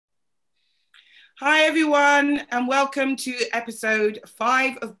Hi everyone, and welcome to episode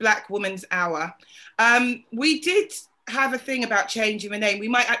 5 of Black Woman's Hour. We did have a thing about changing the name. We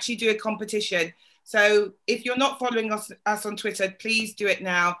might actually do a competition. So if you're not following us on Twitter, please do it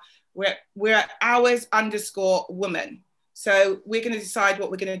now. We're at hours_woman. So we're going to decide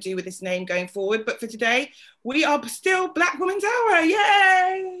what we're going to do with this name going forward. But for today, we are still Black Woman's Hour.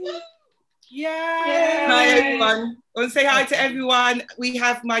 Yay! Yay! Hi everyone. I want to say hi to everyone. We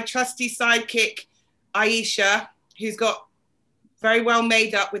have my trusty sidekick, Aisha, who's got very well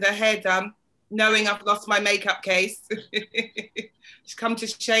made up with her hair done, knowing I've lost my makeup case. She's come to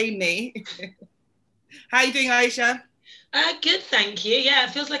shame me. How you doing, Aisha? Good, thank you. Yeah,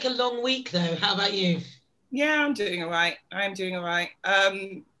 it feels like a long week though. How about you? Yeah, I'm doing all right. I'm doing all right.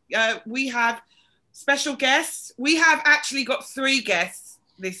 We have special guests. We have actually got 3 guests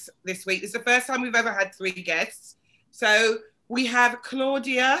this week. It's the first time we've ever had 3 guests. So we have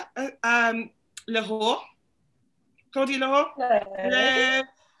Claudia Lahore. Claudia Lahore. Hello.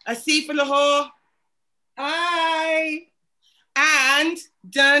 Asifa Lahore. Hi. And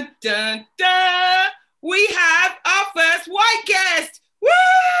dun dun dun, we have our first white guest. Woo!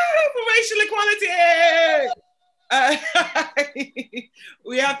 For racial equality.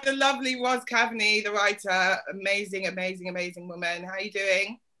 We have the lovely Roz Kaveney, the writer. Amazing, amazing, amazing woman. How are you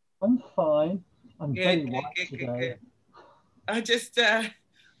doing? I'm fine. I'm very white today.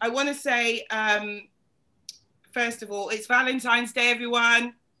 I want to say, first of all, it's Valentine's Day,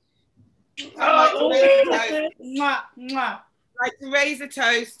 everyone. I'd like to raise a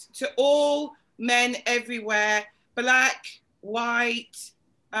toast to all men everywhere, black, white,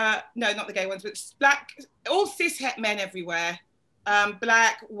 no, not the gay ones, but black, all cis-het men everywhere,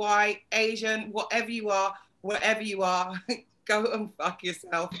 black, white, Asian, whatever you are, wherever you are, go and fuck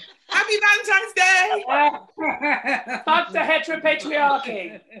yourself. Happy Valentine's Day! Fuck the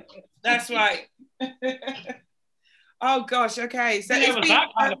heteropatriarchy. That's right. Oh gosh, okay. So it's been that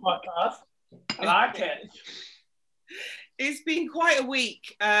kind of podcast. I like it. It's been quite a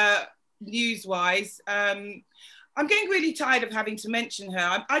week, news-wise. I'm getting really tired of having to mention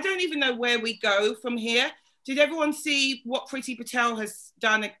her. I don't even know where we go from here. Did everyone see what Priti Patel has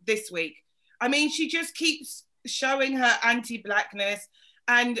done this week? I mean, she just keeps showing her anti-blackness,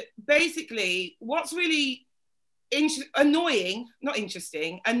 and basically what's really annoying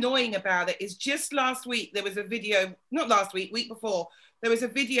about it is just last week there was a video, not last week, week before, there was a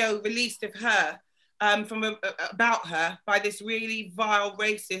video released of her about her by this really vile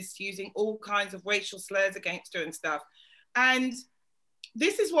racist using all kinds of racial slurs against her and stuff. And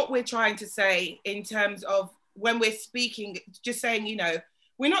this is what we're trying to say in terms of when we're speaking, just saying, you know,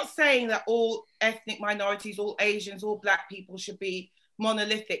 we're not saying that all ethnic minorities, all Asians, all black people should be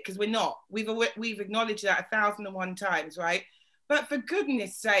monolithic, because we're not. We've acknowledged that 1,001 times, right? But for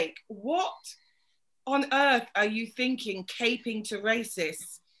goodness sake, what on earth are you thinking caping to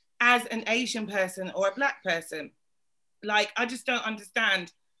racists as an Asian person or a black person? Like, I just don't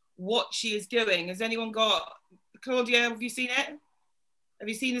understand what she is doing. Has anyone got, Claudia, have you seen it? Have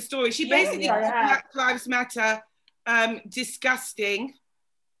you seen the story? She basically called Black Lives Matter disgusting.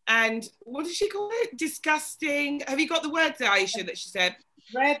 And what did she call it? Disgusting. Have you got the words there, Aisha, that she said?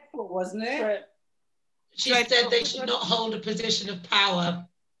 Dreadful, wasn't it? She said they should not hold a position of power.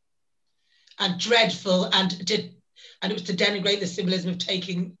 And dreadful, and it was to denigrate the symbolism of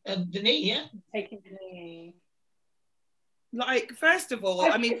taking the knee, yeah? Taking the knee. Like, first of all,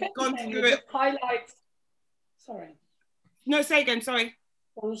 I mean, we've gone through it. Highlights. Sorry. No, say again, sorry.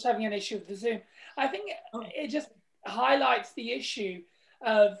 I was having an issue with the Zoom. I think it just highlights the issue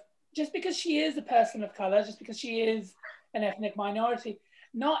of just because she is a person of color, just because she is an ethnic minority,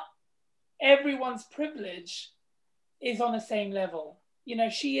 not everyone's privilege is on the same level. You know,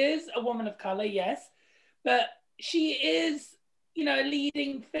 she is a woman of color, yes, but she is, you know, a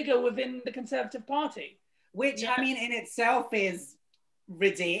leading figure within the Conservative Party. Which, I mean, in itself is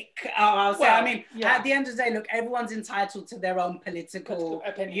ridiculous. I'll say, I mean, at the end of the day, look, everyone's entitled to their own political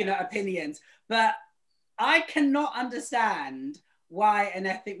opinions. But I cannot understand why an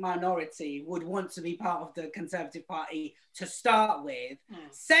ethnic minority would want to be part of the Conservative Party to start with.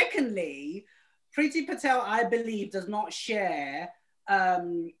 Secondly, Priti Patel, I believe, does not share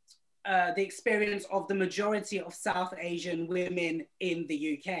the experience of the majority of South Asian women in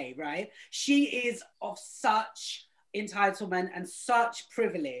the UK, right? She is of such entitlement and such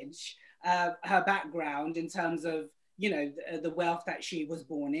privilege, her background in terms of, you know, the wealth that she was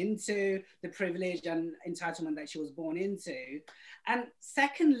born into, the privilege and entitlement that she was born into. And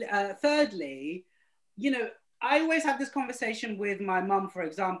thirdly, you know, I always have this conversation with my mum, for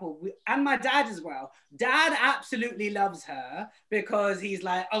example, and my dad as well. Dad absolutely loves her because he's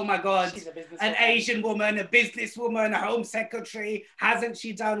like, oh my God, an Asian woman, a businesswoman, a home secretary, hasn't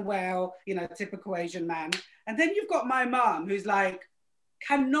she done well? You know, typical Asian man. And then you've got my mum who's like,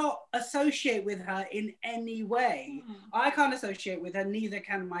 cannot associate with her in any way. I can't associate with her, neither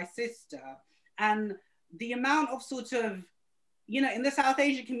can my sister. And the amount of sort of, you know, in the South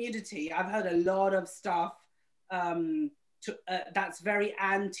Asian community, I've heard a lot of stuff that's very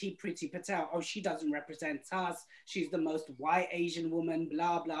anti-Priti Patel. Oh, she doesn't represent us. She's the most white Asian woman,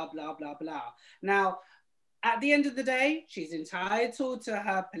 blah, blah, blah, blah, blah. Now, at the end of the day, she's entitled to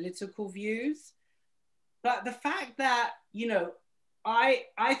her political views. But the fact that, you know, I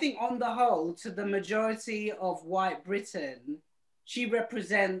think on the whole, to the majority of white Britain, she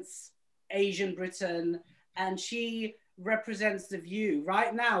represents Asian Britain, and she represents the view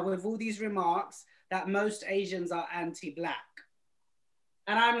right now with all these remarks that most Asians are anti-Black.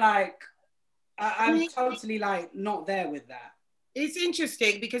 And I'm like, I'm totally like not there with that. It's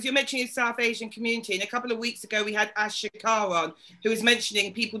interesting because you're mentioning the South Asian community, and a couple of weeks ago we had Ash Shakar on, who was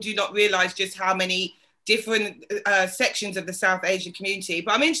mentioning people do not realise just how many different sections of the South Asian community.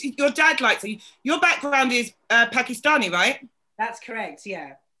 But I mean, your dad likes it. Your background is Pakistani, right? That's correct,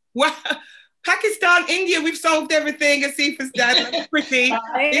 yeah. Well, Pakistan, India, we've solved everything. Asifa's dad, pretty.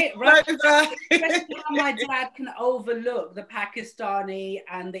 Right. How my dad can overlook the Pakistani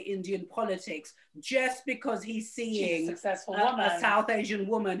and the Indian politics just because he's seeing a South Asian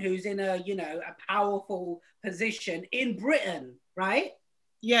woman who's in a, you know, a powerful position in Britain, right?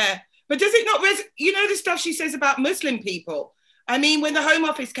 Yeah, but does it not, you know, the stuff she says about Muslim people? I mean, when the Home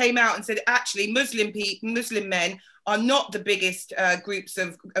Office came out and said, actually, Muslim men are not the biggest groups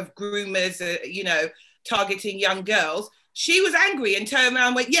of groomers, you know, targeting young girls. She was angry and turned around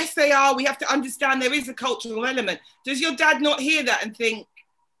and went, yes, they are. We have to understand there is a cultural element. Does your dad not hear that and think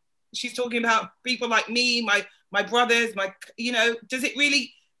she's talking about people like me, my brothers, you know, does it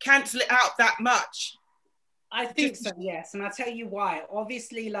really cancel it out that much? I think so, yes. And I'll tell you why.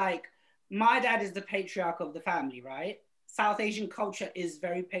 Obviously, like, my dad is the patriarch of the family, right? South Asian culture is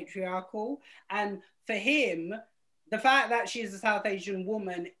very patriarchal. And for him, the fact that she's a South Asian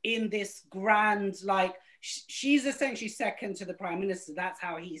woman in this grand, like, she's essentially second to the Prime Minister. That's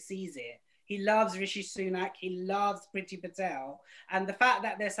how he sees it. He loves Rishi Sunak. He loves Priti Patel. And the fact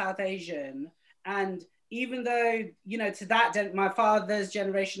that they're South Asian, and even though, you know, to that, my father's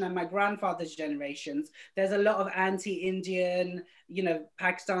generation and my grandfather's generations, there's a lot of anti-Indian, you know,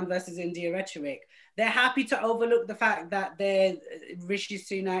 Pakistan versus India rhetoric. They're happy to overlook the fact that Rishi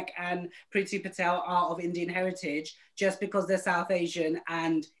Sunak and Priti Patel are of Indian heritage just because they're South Asian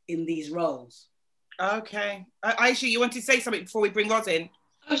and in these roles. Okay. Aisha, you want to say something before we bring Roz in?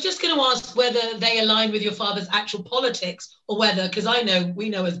 I was just going to ask whether they align with your father's actual politics, or whether, because we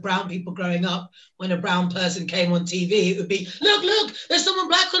know as brown people growing up, when a brown person came on TV, it would be, look, there's someone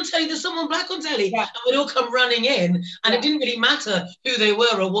black on telly, yeah. And we'd all come running in, and It didn't really matter who they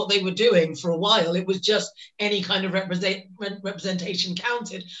were or what they were doing for a while. It was just any kind of representation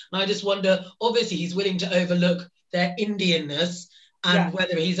counted. And I just wonder, obviously he's willing to overlook their Indianness, and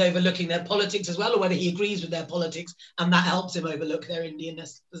whether he's overlooking their politics as well, or whether he agrees with their politics and that helps him overlook their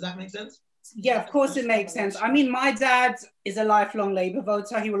Indianness. Does that make sense? Yeah, of course it makes sense. I mean, my dad is a lifelong Labour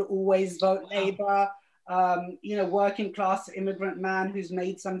voter. He will always vote Labour. You know, working class immigrant man who's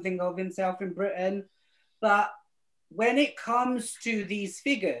made something of himself in Britain. But when it comes to these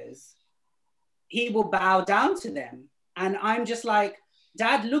figures, he will bow down to them. And I'm just like,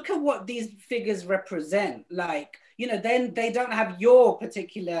 Dad, look at what these figures represent. Like, you know, then they don't have your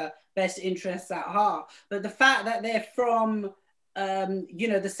particular best interests at heart. But the fact that they're from, you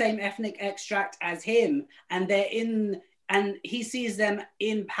know, the same ethnic extract as him, and and he sees them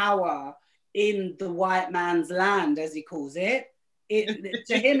in power in the white man's land, as he calls it,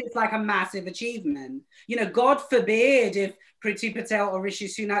 to him, it's like a massive achievement. You know, God forbid if Priti Patel or Rishi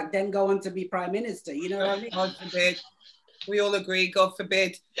Sunak then go on to be Prime Minister, you know what I mean? God forbid. We all agree, God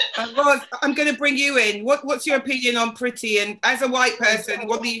forbid. Roz, I'm going to bring you in. What's your opinion on Priti? And as a white person, I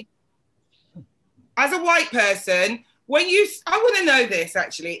want to know this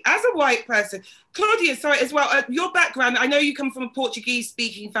actually. As a white person, Claudia, sorry, as well, your background, I know you come from a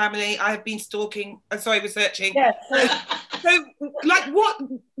Portuguese-speaking family. I have been researching. Yes. So, like, what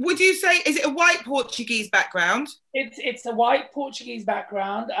would you say? Is it a white Portuguese background? It's a white Portuguese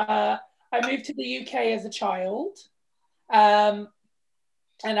background. I moved to the UK as a child. And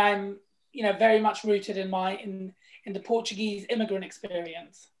I'm, you know, very much rooted in the Portuguese immigrant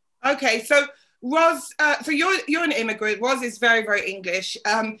experience. Okay, so Roz, so you're an immigrant. Roz is very, very English.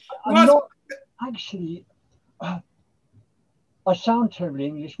 I'm not, actually, I sound terribly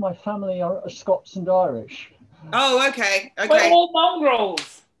English. My family are Scots and Irish. Oh, okay, okay. We're all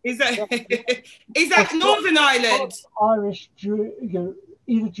mongrels. Is that is that Northern Ireland? Irish,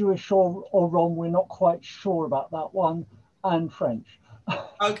 either Jewish or Rom. We're not quite sure about that one, and French.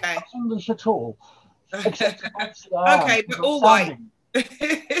 Okay. Not English at all. Except okay, but all white.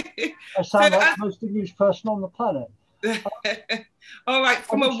 I sound like the most English person on the planet. All right,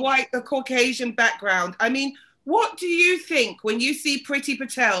 from a Caucasian background. I mean, what do you think when you see Priti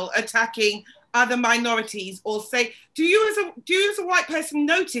Patel attacking other minorities, or say, do you as a white person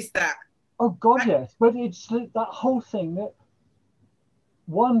notice that? Oh God, yes. But it's that whole thing that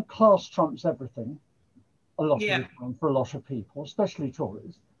one, class trumps everything. A lot of the time for a lot of people, especially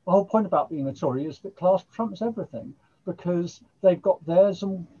Tories. The whole point about being a Tory is that class trumps everything because they've got theirs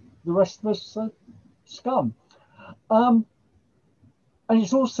and the rest of us are scum. And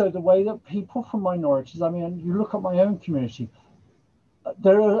it's also the way that people from minorities, I mean, you look at my own community,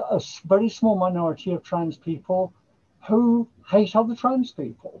 there are a very small minority of trans people who hate other trans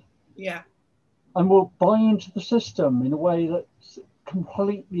people. Yeah. And will buy into the system in a way that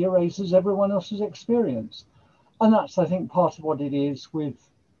completely erases everyone else's experience. And that's, I think, part of what it is with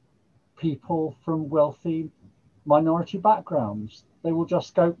people from wealthy minority backgrounds. They will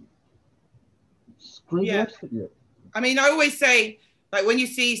just go, screw the rest of you. I mean, I always say, like, when you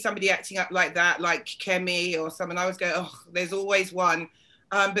see somebody acting up like that, like Kemi or someone, I always go, oh, there's always one.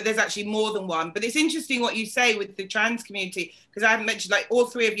 But there's actually more than one. But it's interesting what you say with the trans community, because I haven't mentioned, like, all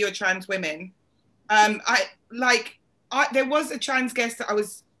three of you are trans women. There was a trans guest that I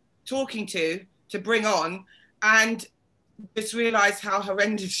was talking to bring on, and just realized how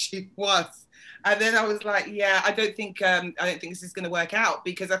horrendous she was. And then I was like, yeah, I don't think this is going to work out,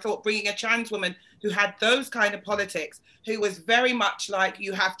 because I thought bringing a trans woman who had those kind of politics, who was very much like,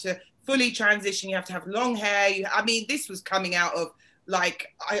 you have to fully transition, you have to have long hair. I mean, this was coming out of,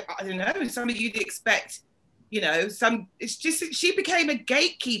 like, I don't know, something you'd expect, you know, it's just, she became a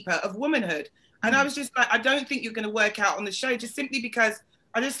gatekeeper of womanhood. And I was just like, I don't think you're going to work out on the show, just simply because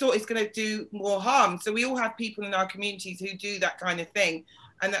I just thought it's going to do more harm. So we all have people in our communities who do that kind of thing.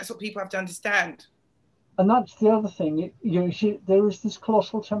 And that's what people have to understand. And that's the other thing. There is this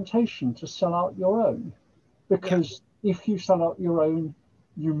colossal temptation to sell out your own, because if you sell out your own,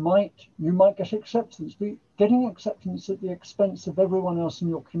 you might get acceptance. But getting acceptance at the expense of everyone else in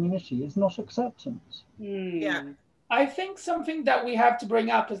your community is not acceptance. Yeah. I think something that we have to bring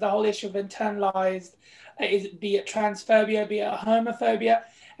up is the whole issue of internalized, be it transphobia, be it homophobia.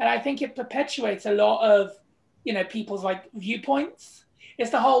 And I think it perpetuates a lot of, you know, people's like viewpoints.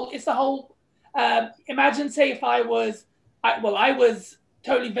 It's the whole, imagine, say, if I was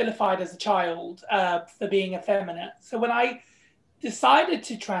totally vilified as a child for being effeminate. So when I decided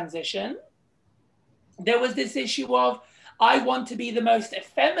to transition, there was this issue of, I want to be the most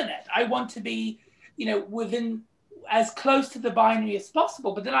effeminate. I want to be, you know, within as close to the binary as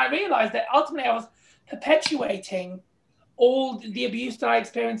possible. But then I realized that ultimately I was perpetuating all the abuse that I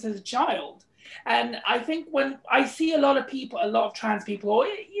experienced as a child. And I think when I see a lot of trans people, or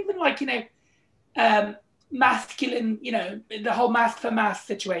even like, you know, masculine, you know, the whole mask for mask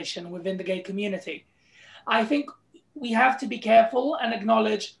situation within the gay community, I think we have to be careful and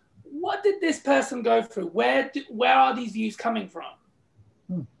acknowledge, what did this person go through? Where are these views coming from?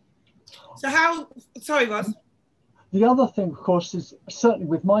 So sorry, Roz. The other thing, of course, is certainly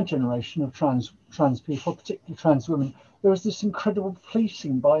with my generation of trans people, particularly trans women, there was this incredible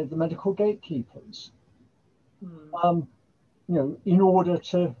policing by the medical gatekeepers. You know, in order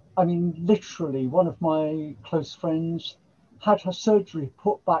to, I mean, literally, one of my close friends had her surgery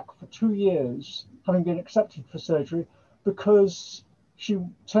put back for 2 years, having been accepted for surgery, because she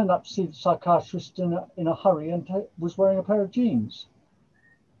turned up to see the psychiatrist in a hurry and was wearing a pair of jeans.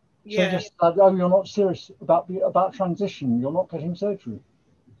 So just, oh, you're not serious about transition, you're not getting surgery.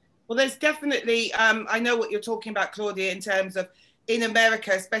 Well, there's definitely, I know what you're talking about, Claudia, in terms of, in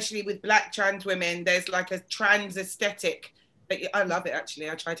America, especially with Black trans women, there's like a trans aesthetic. I love it, actually.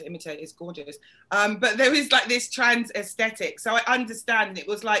 I try to imitate it. It's gorgeous. But there is like this trans aesthetic. So I understand it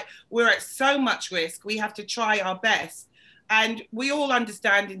was like, we're at so much risk. We have to try our best. And we all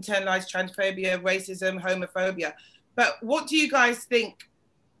understand internalized transphobia, racism, homophobia. But what do you guys think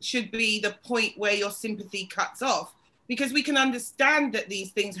should be the point where your sympathy cuts off? Because we can understand that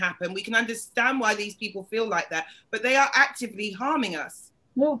these things happen. We can understand why these people feel like that, but they are actively harming us.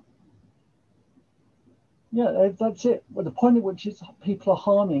 Yeah, that's it. Well, the point at which is people are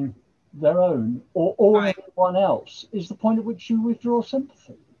harming their own or anyone else is the point at which you withdraw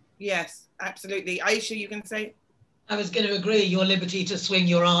sympathy. Yes, absolutely. Aisha, you can say? I was going to agree. Your liberty to swing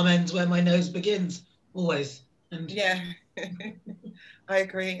your arm ends where my nose begins, always. And yeah, I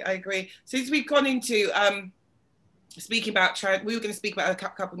agree. Since we've gone into speaking about we were going to speak about a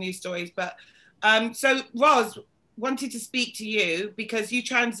couple news stories, but so Roz, wanted to speak to you because you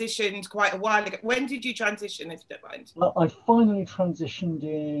transitioned quite a while ago. When did you transition, if you don't mind? Well, I finally transitioned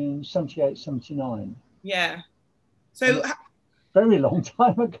in 78, 79. Yeah. So very long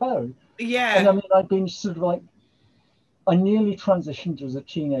time ago. Yeah. And I mean, I'd been sort of like, I nearly transitioned as a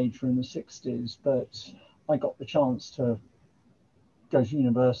teenager in the 60s, but I got the chance to go to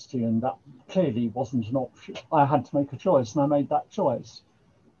university, and that clearly wasn't an option. I had to make a choice, and I made that choice.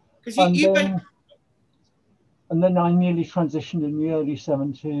 And then I nearly transitioned in the early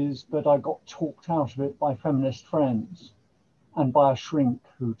 70s, but I got talked out of it by feminist friends and by a shrink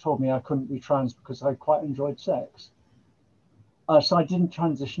who told me I couldn't be trans because I quite enjoyed sex. So I didn't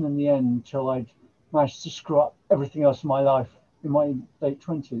transition in the end until I'd managed to screw up everything else in my life in my late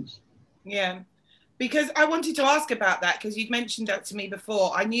 20s. Yeah, because I wanted to ask about that because you'd mentioned that to me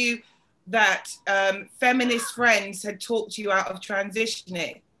before. I knew that feminist friends had talked you out of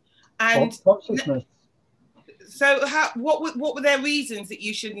transitioning. And so what were their reasons that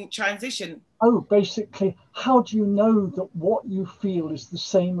you shouldn't transition? Oh, basically, how do you know that what you feel is the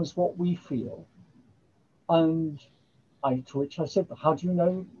same as what we feel? And to which I said, how do you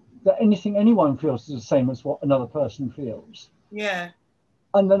know that anything anyone feels is the same as what another person feels? Yeah.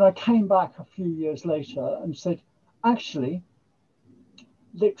 And then I came back a few years later and said, actually,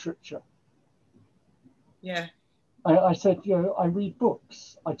 literature. Yeah. I said, I read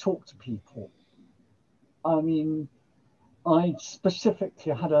books, I talk to people. I mean, I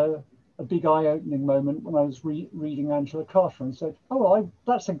specifically had a big eye-opening moment when I was reading Angela Carter and said,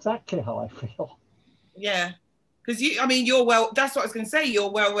 that's exactly how I feel. Yeah. Because you're that's what I was going to say. You're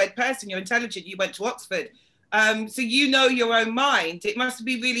a well-read person. You're intelligent. You went to Oxford. So you know your own mind. It must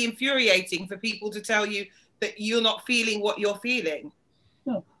be really infuriating for people to tell you that you're not feeling what you're feeling.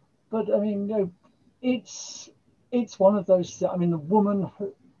 No, but I mean, it's one of those. I mean, the woman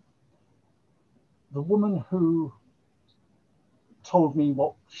who told me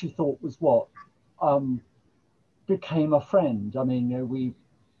what she thought was what became a friend. I mean,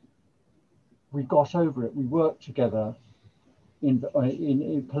 we got over it. We worked together in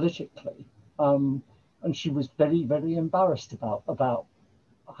politically, and she was very, very embarrassed about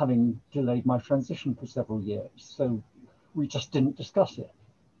having delayed my transition for several years. So we just didn't discuss it.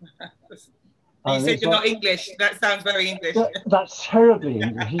 You said you're not English. That sounds very English. That's terribly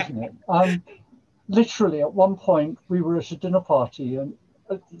English, isn't it? Literally, at one point, we were at a dinner party, and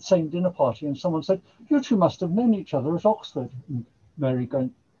at the same dinner party, and someone said, "You two must have known each other at Oxford." And Mary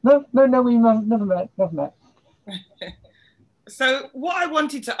going, "No, we never met." So what I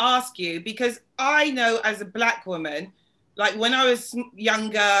wanted to ask you, because I know as a Black woman, like when I was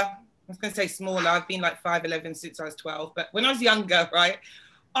younger, I was going to say smaller, I've been like 5'11" since I was 12, but when I was younger, right,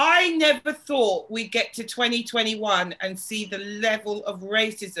 I never thought we'd get to 2021 and see the level of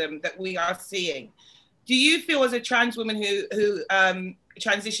racism that we are seeing. Do you feel, as a trans woman who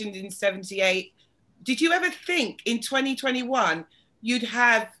transitioned in 78, did you ever think in 2021 you'd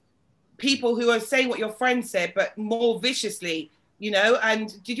have people who are saying what your friend said, but more viciously,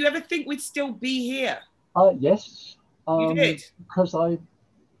 and did you ever think we'd still be here? Yes. You did? Because I'm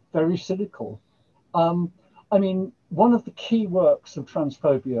very cynical. I mean, one of the key works of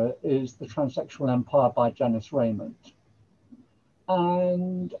transphobia is The Transsexual Empire by Janice Raymond.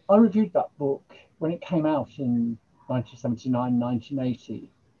 And I reviewed that book when it came out in 1979, 1980.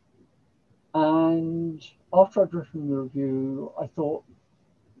 And after I'd written the review, I thought,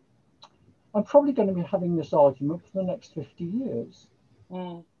 I'm probably going to be having this argument for the next 50 years.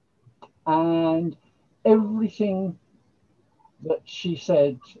 Mm. And everything that she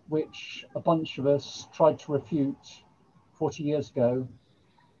said, which a bunch of us tried to refute 40 years ago,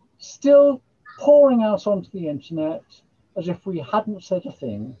 still pouring out onto the internet as if we hadn't said a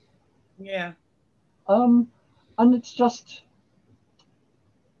thing. Yeah. And it's just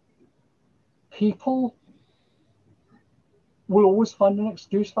people will always find an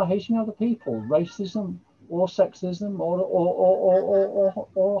excuse for hating other people, racism or sexism or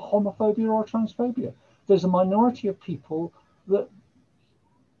homophobia or transphobia. There's a minority of people that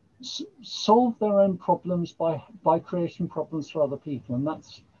solve their own problems by creating problems for other people, and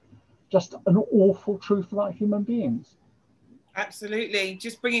that's just an awful truth about human beings. Absolutely.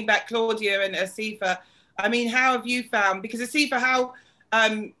 Just bringing back Claudia and Asifa, I mean, how have you found, because Asifa, how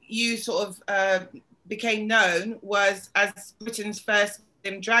you sort of became known was as Britain's first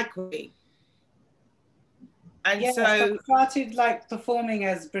drag queen. And so I started like performing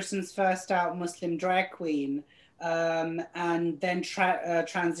as Britain's first out Muslim drag queen and then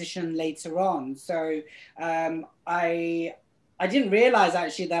transition later on. So I didn't realize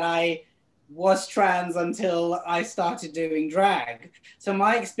actually that I was trans until I started doing drag. So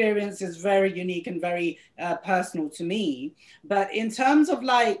my experience is very unique and very personal to me. But in terms of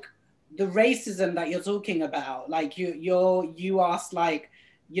like the racism that you're talking about, like you asked, like,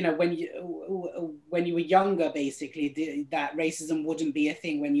 you know, when you were younger, basically that racism wouldn't be a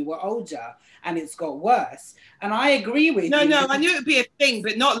thing when you were older, and it's got worse. And I agree with you. No, I knew it would be a thing,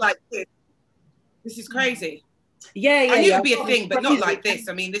 but not like this. This is crazy. Yeah, I knew it would be a thing, but not like this.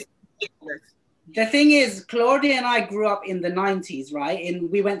 I mean, this is ridiculous. The thing is, Claudia and I grew up in the 90s, right? And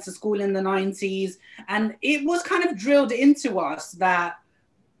we went to school in the 90s, and it was kind of drilled into us that,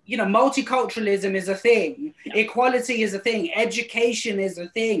 you know, multiculturalism is a thing, equality is a thing, education is a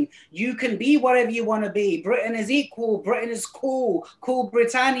thing. You can be whatever you want to be. Britain is equal, Britain is cool, cool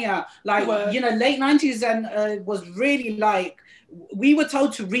Britannia. Like, you know, late 90s and was really like, we were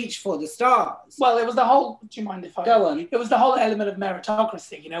told to reach for the stars. Well, it was the whole, do you mind if I go on? It was the whole element of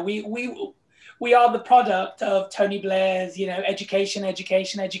meritocracy. You know, we are the product of Tony Blair's, you know, education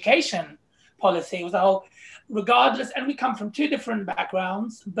policy. It was the whole, regardless, and we come from two different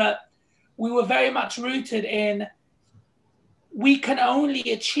backgrounds, but we were very much rooted in, we can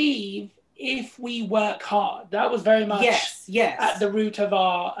only achieve if we work hard. That was very much at the root of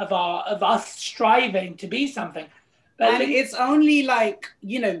us striving to be something. But and it's only like,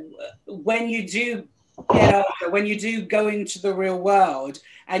 you know, when you do get older, when you do go into the real world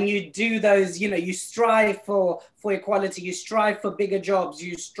and you do those, you know, you strive for equality, you strive for bigger jobs,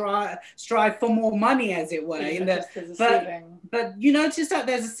 you strive for more money, as it were. But you notice that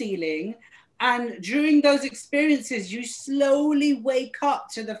there's a ceiling, and during those experiences, you slowly wake up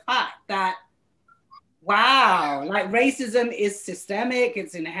to the fact that, wow, like racism is systemic,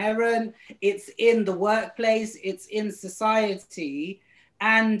 it's inherent, it's in the workplace, it's in society.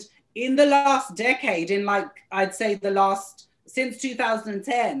 And in the last decade, in like, I'd say since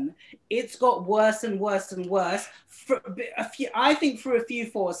 2010, it's got worse and worse and worse. I think through a few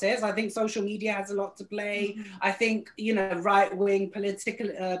forces. I think social media has a lot to play. Mm-hmm. I think, you know, right-wing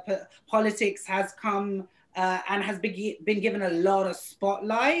politics has come and has been given a lot of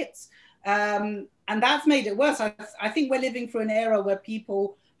spotlight. And that's made it worse. I think we're living through an era where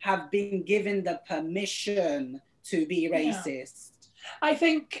people have been given the permission to be racist. I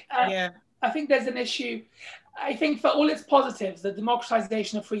think there's an issue. I think for all its positives, the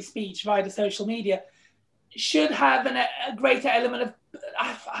democratization of free speech via the social media should have a greater element of,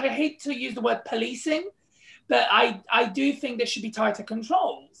 I hate to use the word policing, but I do think there should be tighter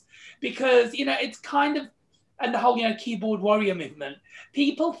controls, because, you know, it's kind of, and the whole, you know, keyboard warrior movement,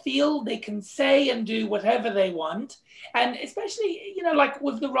 people feel they can say and do whatever they want. And especially, you know, like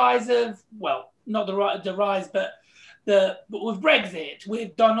with the rise of, well, not the rise, but with Brexit,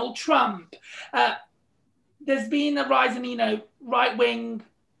 with Donald Trump, there's been a rise in, you know, right-wing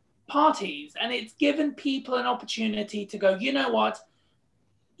parties, and it's given people an opportunity to go, you know what,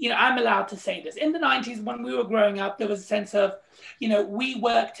 you know, I'm allowed to say this. In the 90s, when we were growing up, there was a sense of, you know, we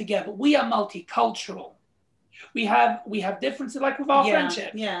work together. We are multicultural. We have differences, like with our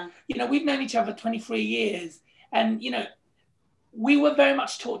friendship. Yeah. You know, we've known each other 23 years, and, you know, we were very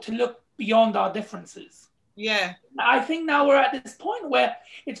much taught to look beyond our differences. Yeah. I think now we're at this point where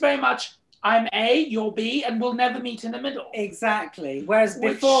it's very much, I'm A, you're B, and we'll never meet in the middle. Exactly. Whereas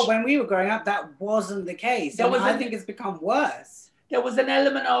before, when we were growing up, that wasn't the case. I think it's become worse. There was an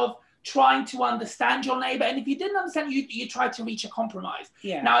element of trying to understand your neighbor. And if you didn't understand, you tried to reach a compromise.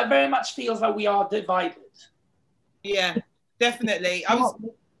 Yeah. Now it very much feels like we are divided. Yeah, definitely.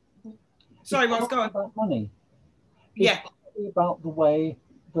 Sorry, Roz, go on. About money. Yeah. It's about the way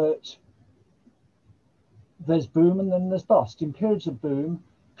that there's boom and then there's bust. In periods of boom,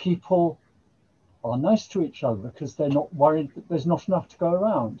 people are nice to each other because they're not worried that there's not enough to go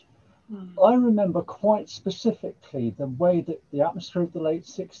around. I remember quite specifically the way that the atmosphere of the late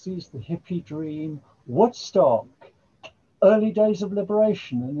 60s, the hippie dream, Woodstock, early days of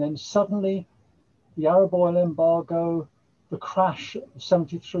liberation, and then suddenly the Arab oil embargo, the crash of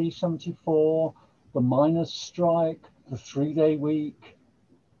 73, 74, the miners' strike, the 3-day week,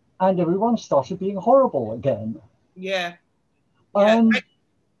 and everyone started being horrible again. Yeah. And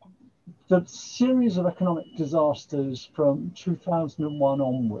the series of economic disasters from 2001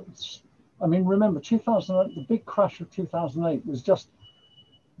 onwards. I mean, remember, 2008, the big crash of 2008 was just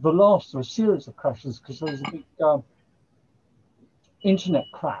the last of a series of crashes, because there was a big internet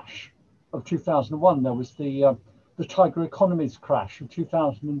crash of 2001. There was the Tiger Economies crash of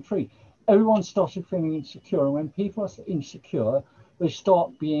 2003. Everyone started feeling insecure. And when people are insecure, they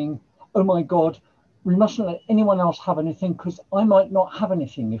start being, oh my God, we mustn't let anyone else have anything, because I might not have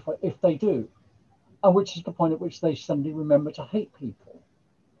anything if they do. And which is the point at which they suddenly remember to hate people.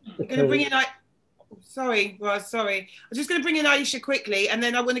 I'm going to bring in, sorry, Roz, sorry. I'm just going to bring in Aisha quickly, and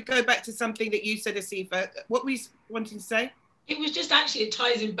then I want to go back to something that you said, Asifa. What were you wanting to say? It was just actually, it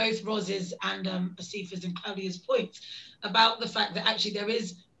ties in both Roz's and Asifa's and Claudia's points about the fact that actually there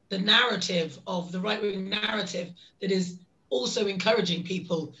is the narrative of the right-wing narrative that is also encouraging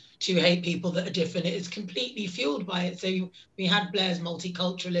people to hate people that are different. It is completely fueled by it. So we had Blair's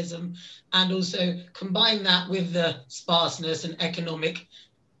multiculturalism, and also combine that with the sparseness and economic,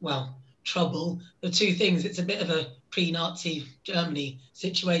 well, trouble, the two things. It's a bit of a pre-Nazi Germany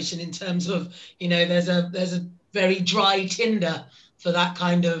situation in terms of, you know, there's a very dry tinder for that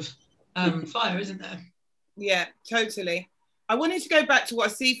kind of fire, isn't there? Yeah, totally. I wanted to go back to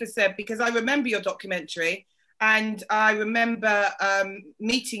what Asifa said, because I remember your documentary, and I remember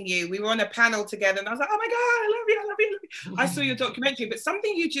meeting you. We were on a panel together, and I was like, oh my God, I love you, I love you, I love you. I saw your documentary, but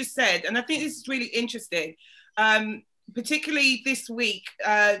something you just said, and I think this is really interesting, particularly this week,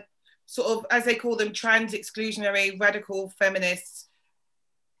 sort of, as they call them, trans exclusionary radical feminists.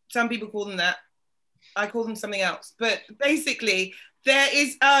 Some people call them that. I call them something else. But basically, they're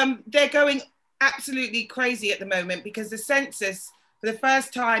going absolutely crazy at the moment, because the census, for the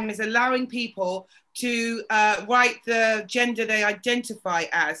first time, is allowing people to write the gender they identify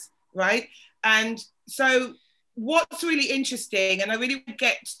as, right? And so what's really interesting, and I really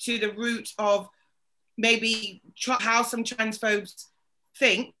get to the root of maybe how some transphobes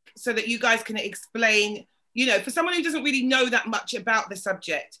think, so that you guys can explain, you know, for someone who doesn't really know that much about the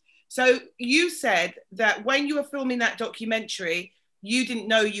subject. So you said that when you were filming that documentary, you didn't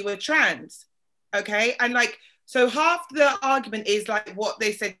know you were trans, okay? And like, so half the argument is like what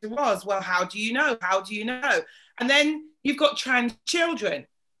they said to Roz, well, how do you know? How do you know? And then you've got trans children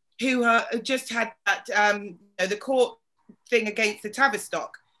who just had that, you know, the court thing against the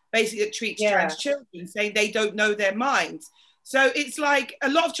Tavistock, basically that treats trans children, saying they don't know their minds. So it's like a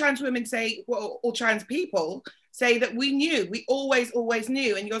lot of trans women say, well, or trans people say that we knew, we always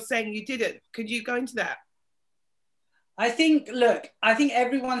knew, and you're saying you didn't. Could you go into that? I think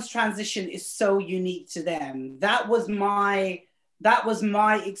everyone's transition is so unique to them. That was my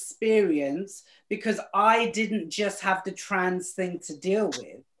experience, because I didn't just have the trans thing to deal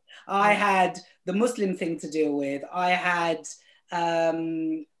with. I had the Muslim thing to deal with. I had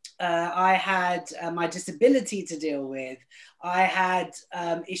my disability to deal with. I had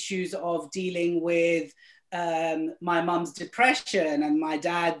issues of dealing with my mum's depression and my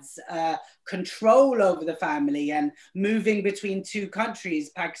dad's control over the family, and moving between two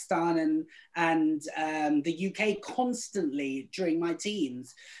countries, Pakistan and the UK, constantly during my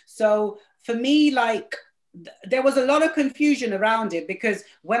teens. So for me, like, there was a lot of confusion around it, because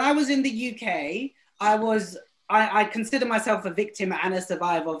when I was in the UK, I consider myself a victim and a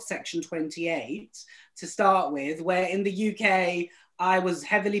survivor of Section 28 to start with, where in the UK, I was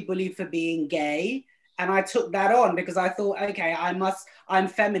heavily bullied for being gay. And I took that on because I thought, okay, I'm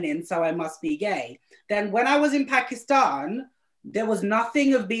feminine, so I must be gay. Then when I was in Pakistan, there was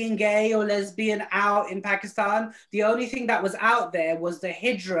nothing of being gay or lesbian out in Pakistan. The only thing that was out there was the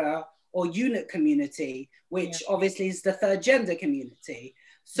Hijra or unit community, which obviously is the third gender community.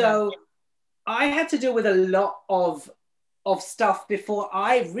 So I had to deal with a lot of stuff before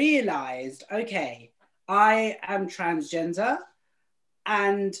I realized, okay, I am transgender.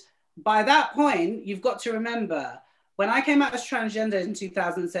 And by that point, you've got to remember, when I came out as transgender in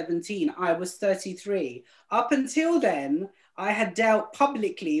 2017, I was 33. Up until then, I had dealt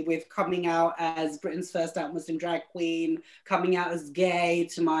publicly with coming out as Britain's first out Muslim drag queen, coming out as gay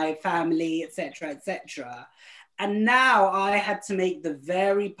to my family, etc., etc. And now I had to make the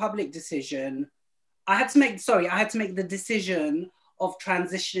very public decision. I had to make the decision of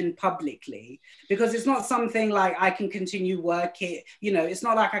transitioning publicly, because it's not something like I can continue working, you know, it's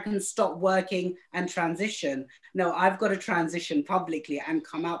not like I can stop working and transition. No, I've got to transition publicly and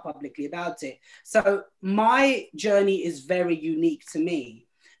come out publicly about it. So my journey is very unique to me.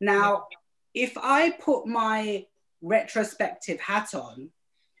 Now, if I put my retrospective hat on,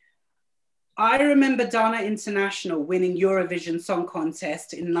 I remember Dana International winning Eurovision Song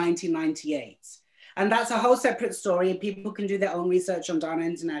Contest in 1998. And that's a whole separate story, and people can do their own research on Dana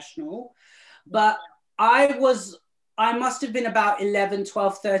International. But I must have been about 11,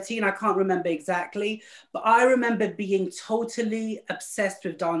 12, 13. I can't remember exactly. But I remember being totally obsessed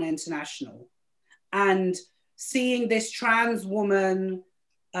with Dana International and seeing this trans woman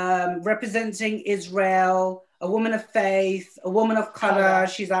representing Israel, a woman of faith, a woman of color,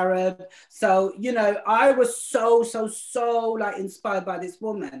 she's Arab. So, you know, I was so like inspired by this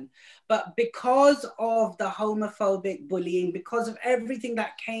woman. But because of the homophobic bullying, because of everything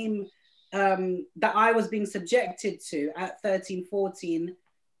that came, that I was being subjected to at 13, 14,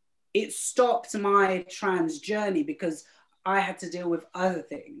 it stopped my trans journey because I had to deal with other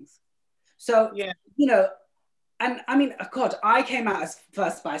things. So, you know, and I mean, God, I came out as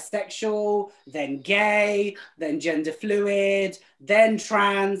first bisexual, then gay, then gender fluid, then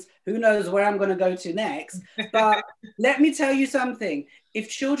trans. Who knows where I'm going to go to next? But let me tell you something. If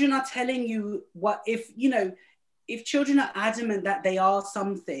children are telling you if children are adamant that they are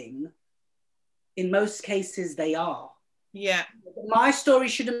something, in most cases they are. Yeah. My story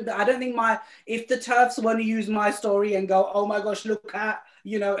shouldn't be, I don't think if the TERFs want to use my story and go, oh my gosh, look at,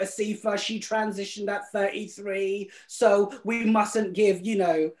 you know, Asifa, she transitioned at 33, so we mustn't give, you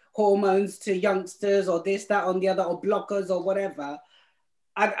know, hormones to youngsters or this, that, or the other, or blockers or whatever.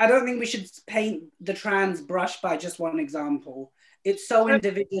 I don't think we should paint the trans brush by just one example. It's so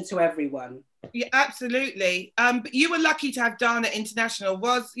individual to everyone. Yeah, absolutely. But you were lucky to have Dana International.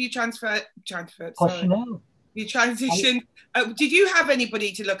 Was you transferred? Sorry. You transitioned. Did you have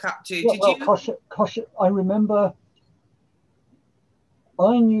anybody to look up to? Yeah, I remember.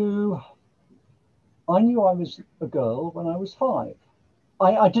 I knew I was a girl when I was 5.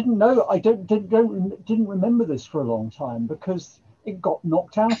 I didn't know. I didn't remember this for a long time because it got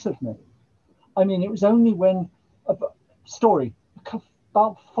knocked out of me. I mean, it was only when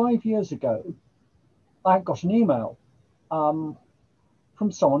about 5 years ago, I got an email from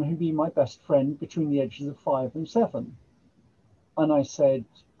someone who'd be my best friend between the ages of 5 and 7. And I said,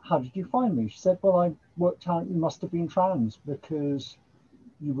 how did you find me? She said, well, I worked out you must have been trans because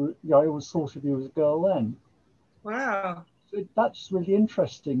I always thought of you as a girl then. Wow. So that's really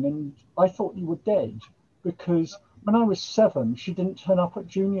interesting. And I thought you were dead because when I was 7, she didn't turn up at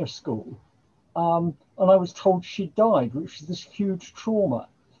junior school. And I was told she died, which is this huge trauma.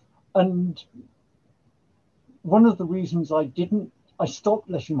 And one of the reasons I stopped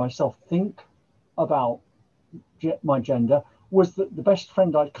letting myself think about my gender was that the best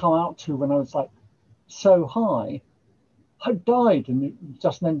friend I'd come out to when I was like so high had died, and it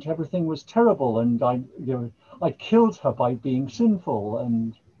just meant everything was terrible, and I killed her by being sinful,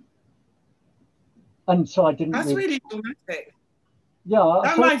 and so I didn't. That's really dramatic. Yeah,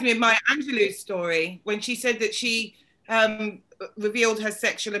 that reminds me of Maya Angelou's story when she said that she revealed her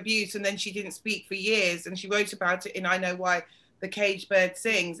sexual abuse and then she didn't speak for years, and she wrote about it in I Know Why the Caged Bird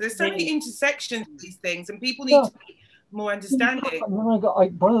Sings. There's so many intersections of these things, and people need to be more understanding. And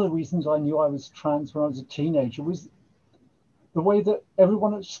then one of the reasons I knew I was trans when I was a teenager was the way that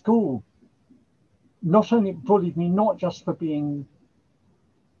everyone at school not only bullied me, not just for being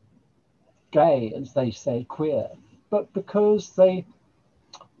gay, as they say, queer, but because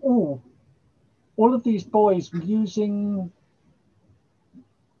all of these boys were using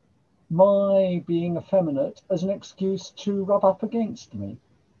my being effeminate as an excuse to rub up against me.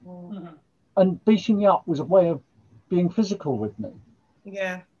 Mm-hmm. And beating me up was a way of being physical with me.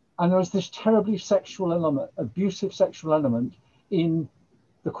 Yeah. And there was this terribly abusive sexual element in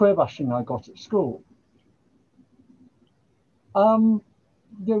the queer bashing I got at school.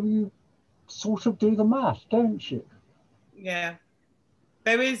 You sort of do the math, don't you? Yeah.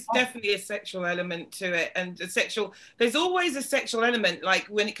 There is definitely a sexual element to it, and there's always a sexual element, like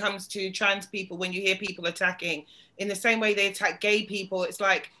when it comes to trans people, when you hear people attacking, in the same way they attack gay people, it's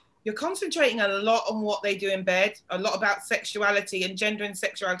like you're concentrating a lot on what they do in bed, a lot about sexuality, and gender and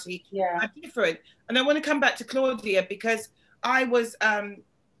sexuality are different. And I want to come back to Claudia because I was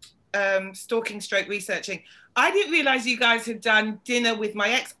stalking / researching. I didn't realize you guys had done Dinner with My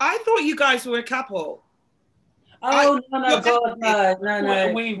Ex. I thought you guys were a couple. Oh,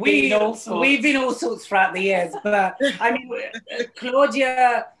 no. We've been all sorts throughout the years. But I mean,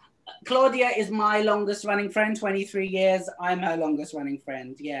 Claudia is my longest running friend, 23 years. I'm her longest running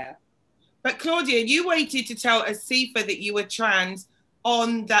friend, yeah. But Claudia, you waited to tell Asifa that you were trans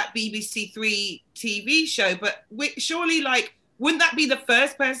on that BBC 3 TV show. But surely, wouldn't that be the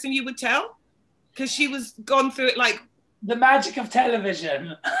first person you would tell? Because she was gone through it like... The magic of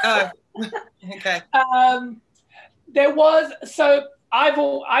television. Okay. There was, so I've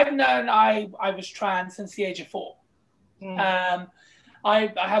known I was trans since the age of 4.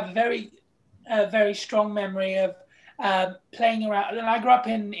 I have a very strong memory of playing around, and I grew up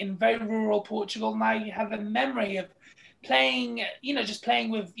in very rural Portugal, and I have a memory of playing, just playing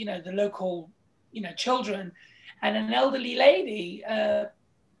with, the local, children, and an elderly lady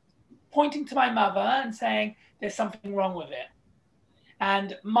pointing to my mother and saying, there's something wrong with it.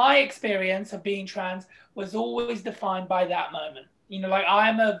 And my experience of being trans was always defined by that moment. You know, like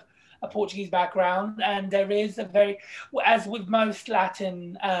I'm of a Portuguese background, and there is a very, as with most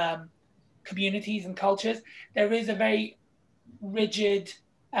Latin communities and cultures, there is a very rigid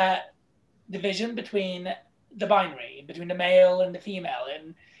division between the binary, between the male and the female,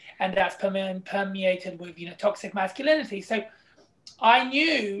 and that's permeated with, you know, toxic masculinity. So I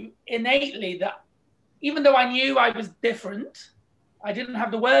knew innately that even though I knew I was different, I didn't have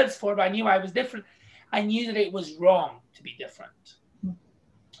the words for it, but I knew I was different. I knew that it was wrong to be different,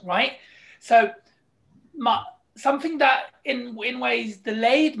 right? So something that in ways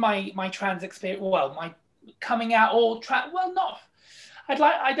delayed my trans experience, well, my coming out, or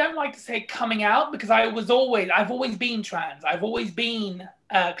I don't like to say coming out, because I've always been trans. I've always been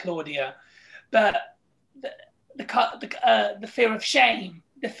Claudia, but the fear of shame,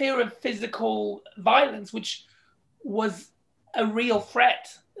 the fear of physical violence, which was a real threat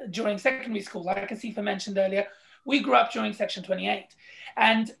during secondary school. Like Asifa mentioned earlier, we grew up during Section 28.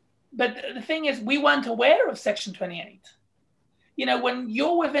 But the thing is, we weren't aware of Section 28. You know, when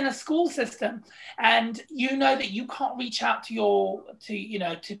you're within a school system and you know that you can't reach out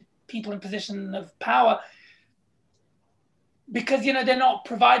to people in position of power because, you know, they're not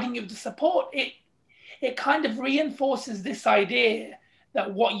providing you the support, it kind of reinforces this idea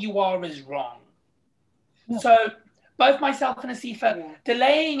that what you are is wrong. Yeah. So both myself and Asifa,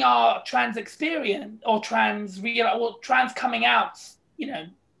 delaying our trans experience or trans coming out, you know,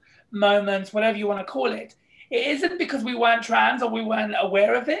 moments, whatever you want to call it, it isn't because we weren't trans or we weren't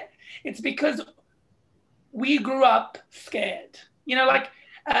aware of it. It's because we grew up scared. You know, like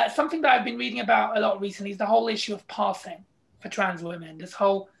something that I've been reading about a lot recently is the whole issue of passing for trans women. This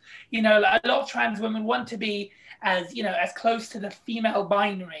whole, you know, a lot of trans women want to be as, you know, as close to the female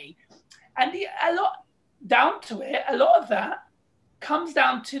binary. And a lot of that comes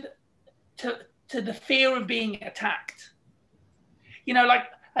down to the fear of being attacked. You know, like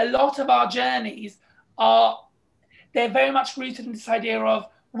a lot of our journeys they're very much rooted in this idea of,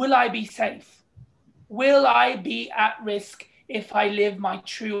 will I be safe? Will I be at risk if I live my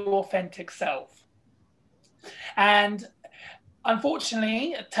true, authentic self? And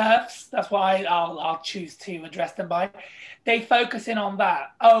unfortunately, TERFs, that's why I'll choose to address them by, they focus in on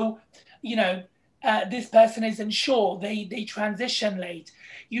that. Oh, you know, this person isn't sure, they transition late.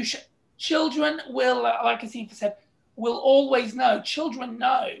 Children will, like Asifa said, will always know. Children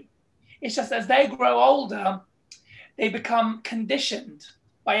know. It's just as they grow older, they become conditioned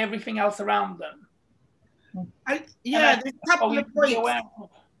by everything else around them. There's a couple of points.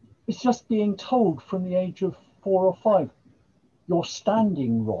 It's just being told from the age of 4 or 5, you're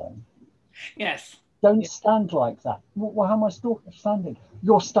standing wrong. Yes. Don't stand like that. Well, how am I standing?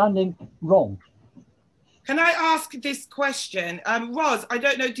 You're standing wrong. Can I ask this question? Roz, I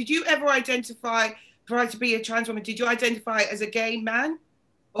don't know, did you ever identify, prior to being a trans woman, did you identify as a gay man?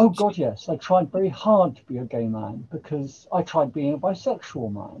 Oh God, yes. I tried very hard to be a gay man because I tried being a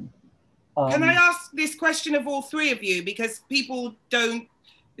bisexual man. Can I ask this question of all three of you? Because people don't,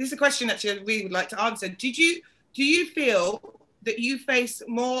 this is a question actually I really would like to answer. Do you feel that you face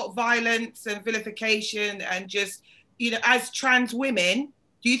more violence and vilification and just, you know, as trans women,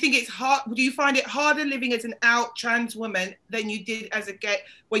 do you think it's hard, do you find it harder living as an out trans woman than you did as a gay,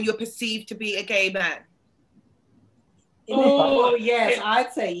 when you're perceived to be a gay man? Oh yes,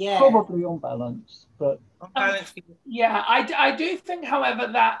 I'd say yeah. Probably on balance, but yeah, I do think, however,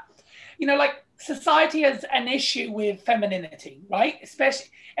 that, you know, like society has an issue with femininity, right?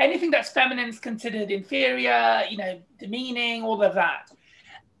 Especially anything that's feminine is considered inferior, you know, demeaning, all of that.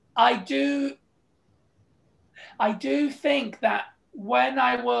 I do think that when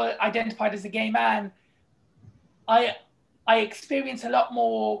I was identified as a gay man, I experienced a lot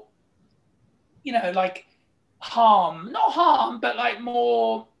more, you know, like not harm, but like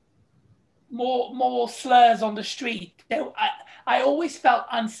more slurs on the street. I always felt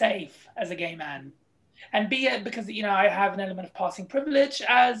unsafe as a gay man, and be it because, you know, I have an element of passing privilege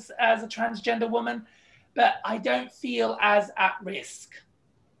as a transgender woman, but I don't feel as at risk.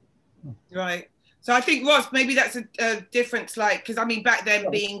 Right. So I think, Roz, maybe that's a difference, like, because I mean, back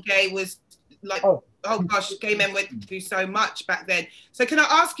then being gay was like, oh gosh, gay men went through so much back then. So can I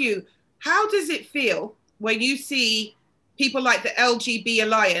ask you, how does it feel when you see people like the LGBT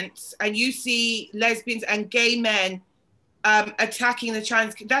Alliance and you see lesbians and gay men attacking the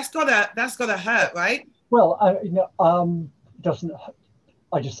trans? That's gotta hurt, right? Well, doesn't.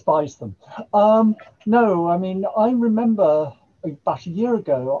 I despise them. No, I mean, I remember about a year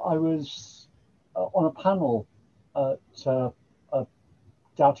ago, I was on a panel at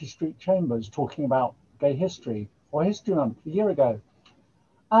Doughty Street Chambers talking about gay history or History Month a year ago,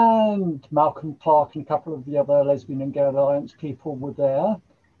 And Malcolm Clark and a couple of the other Lesbian and Gay Alliance people were there,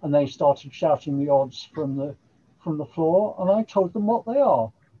 and they started shouting the odds from the floor, and I told them what they are,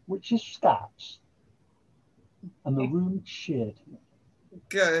 which is scats. And the room cheered me.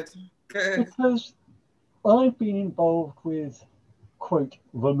 Good. Because I've been involved with, quote,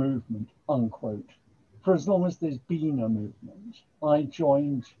 the movement, unquote, for as long as there's been a movement. I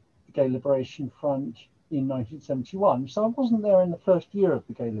joined the Gay Liberation Front in 1971, so I wasn't there in the first year of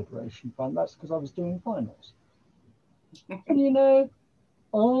the Gay Liberation Front. That's because I was doing finals. And you know,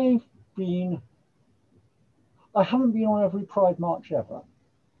 I haven't been on every Pride March ever.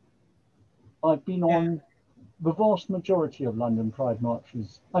 I've been on the vast majority of London Pride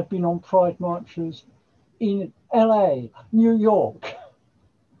marches. I've been on Pride marches in LA, New York.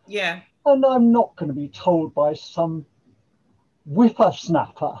 Yeah. And I'm not going to be told by some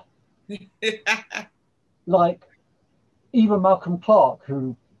whippersnapper like even Malcolm Clark,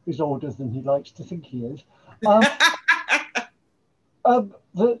 who is older than he likes to think he is, that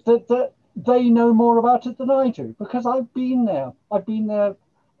they know more about it than I do, because I've been there. I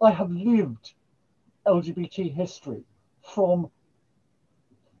have lived LGBT history from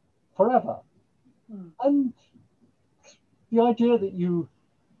forever. And the idea that you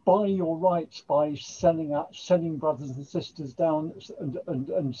buy your rights by sending brothers and sisters down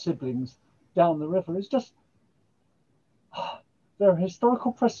and siblings down the river is just, there are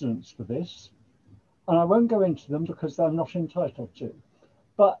historical precedents for this, and I won't go into them because I'm not entitled to.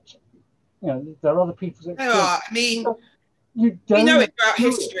 But you know, there are other people's experience. There are. I mean, we know it throughout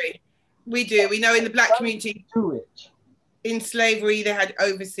history. We do. We know in the Black community. Do it. In slavery, they had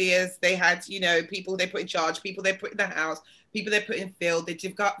overseers. They had, you know, people they put in charge, people they put in the house, people they put in field. They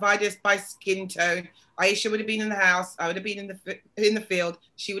divided us by skin tone. Aisha would have been in the house. I would have been in the field.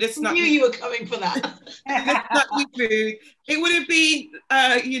 She would have snuck. I knew you were coming for that. Snuck me food. It would have been,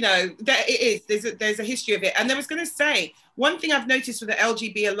 you know, that it is. There's a history of it. And I was going to say, one thing I've noticed with the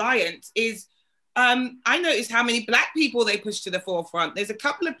LGBT Alliance is, I noticed how many Black people they push to the forefront. There's a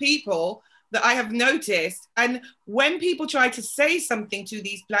couple of people that I have noticed, and when people try to say something to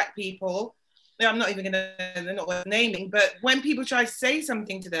these Black people, I'm not even gonna, they're not worth naming, but when people try to say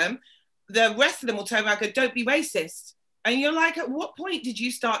something to them, the rest of them will turn around and go, don't be racist. And you're like, at what point did you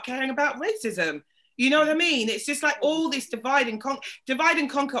start caring about racism? You know what I mean? It's just like all this divide and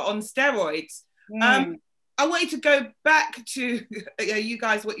conquer on steroids. I want you to go back to you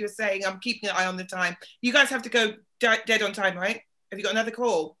guys, what you were saying. I'm keeping an eye on the time. You guys have to go dead on time, right? Have you got another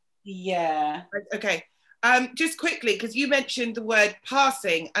call? Yeah. Okay. Just quickly, because you mentioned the word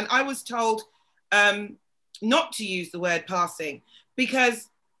passing, and I was told not to use the word passing, because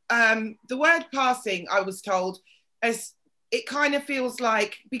the word passing, I was told, as it kind of feels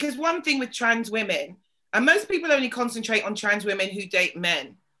like, because one thing with trans women, and most people only concentrate on trans women who date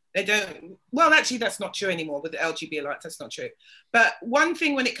men. They don't, well, actually, that's not true anymore with the LGBT Alliance, that's not true. But one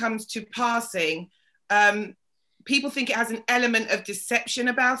thing when it comes to passing, people think it has an element of deception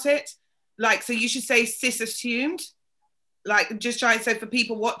about it. Like, so you should say cis assumed, like just try and say for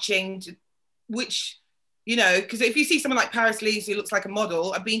people watching, which, you know, because if you see someone like Paris Lees who looks like a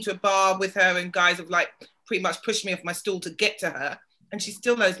model, I've been to a bar with her and guys have like pretty much pushed me off my stool to get to her, and she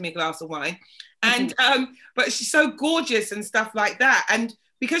still owes me a glass of wine. And, but she's so gorgeous and stuff like that. And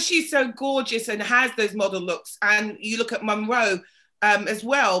because she's so gorgeous and has those model looks, and you look at Monroe as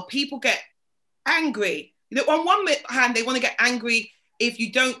well, people get angry. You know, on one hand, they want to get angry if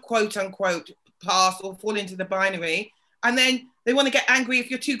you don't quote unquote pass or fall into the binary. And then they want to get angry if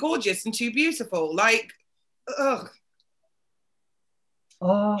you're too gorgeous and too beautiful. Like, ugh.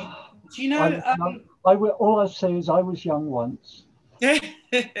 Do you know? All I say is I was young once. But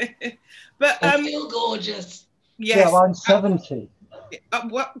still gorgeous. Yes. Yeah, well, I'm 70.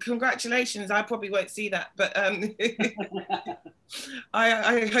 Well, congratulations. I probably won't see that, but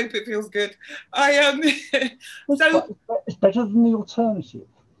I hope it feels good. So it's better than the alternative.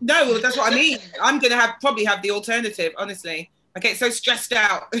 No, that's what I mean. I'm gonna probably have the alternative. Honestly, I get so stressed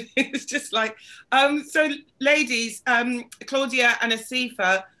out. It's just like, so ladies, Claudia and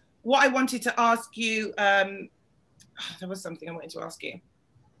Asifa, what I wanted to ask you, there was something I wanted to ask you,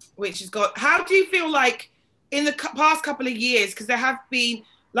 which has got, how do you feel like in the past couple of years, because there have been,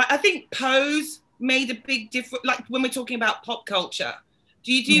 like, I think Pose made a big difference, like when we're talking about pop culture.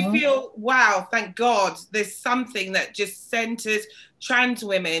 Do you feel, wow, thank God, there's something that just centers trans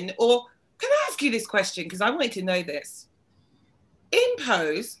women? Or can I ask you this question? Because I wanted to know this. In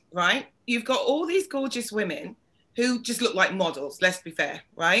Pose, right, you've got all these gorgeous women who just look like models, let's be fair,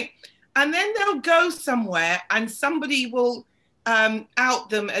 right? And then they'll go somewhere and somebody will out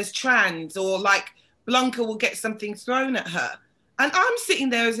them as trans, or like Blanca will get something thrown at her. And I'm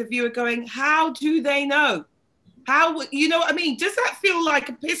sitting there as a viewer going, how do they know? How, you know what I mean? Does that feel like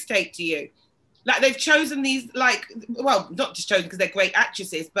a piss take to you? Like they've chosen these, like, well, not just chosen because they're great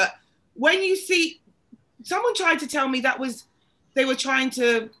actresses, but when you see, someone tried to tell me that was, they were trying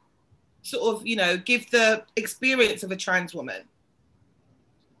to sort of, you know, give the experience of a trans woman.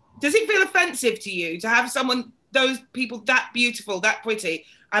 Does it feel offensive to you to have someone, those people that beautiful, that pretty,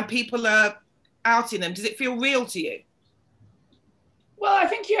 and people are outing them? Does it feel real to you? Well, I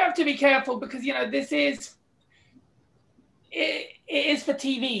think you have to be careful because, you know, this is, it is for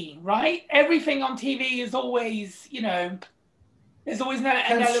TV, right? Everything on TV is always, you know, there's always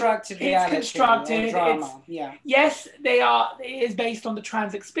constructed reality, it's constructed drama. Yes, it is based on the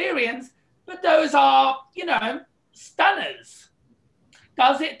trans experience, but those are, you know, stunners.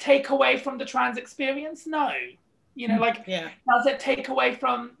 Does it take away from the trans experience? No. You know, like, does it take away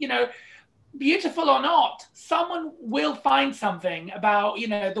from, you know, beautiful or not, someone will find something about, you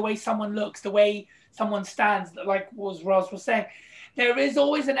know, the way someone looks, the way someone stands, like Roz was saying. There is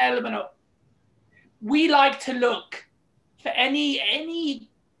always an element of, we like to look for any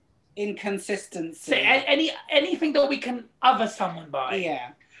inconsistency, anything that we can other someone by. Yeah.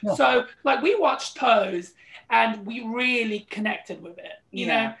 So, like, we watched Pose and we really connected with it. You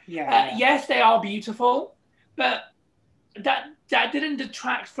know, yes, they are beautiful, but that didn't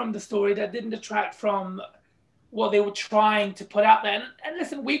detract from the story. That didn't detract from what they were trying to put out there. And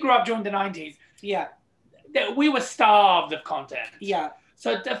listen, we grew up during the 90s. Yeah. We were starved of content. Yeah.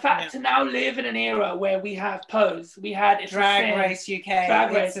 So the fact to now live in an era where we have Pose, we had Drag Race UK,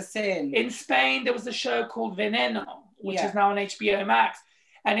 Drag Race. It's a Sin. In Spain, there was a show called Veneno, which is now on HBO Max.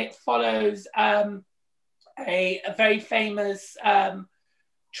 And it follows a very famous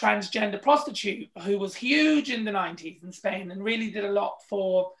transgender prostitute who was huge in the 90s in Spain and really did a lot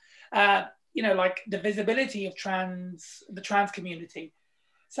for, you know, like the visibility of the trans community.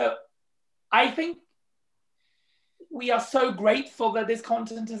 So I think we are so grateful that this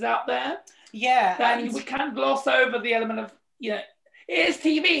content is out there. Yeah. That we can't gloss over the element of, you know, it is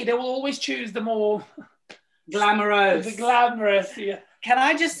TV. They will always choose the more glamorous. The glamorous, yeah. Can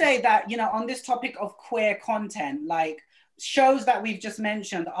I just say that, you know, on this topic of queer content, like, shows that we've just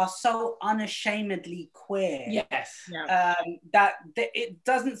mentioned are so unashamedly queer. Yes. That it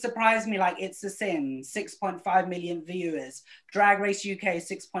doesn't surprise me. Like, It's a Sin, 6.5 million viewers. Drag Race UK,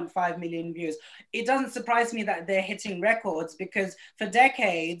 6.5 million viewers. It doesn't surprise me that they're hitting records because for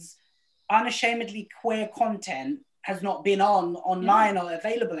decades, unashamedly queer content has not been online or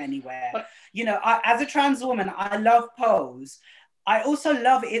available anywhere. But, you know, as a trans woman, I love Pose. I also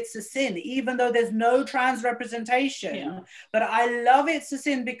love It's a Sin, even though there's no trans representation. But I love It's a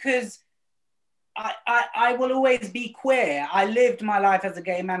Sin because I will always be queer. I lived my life as a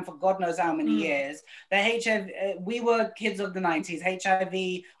gay man for God knows how many years. The HIV, we were kids of the 90s.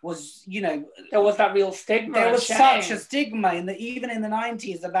 HIV was, you know... There was that real stigma. There was such a stigma, even in the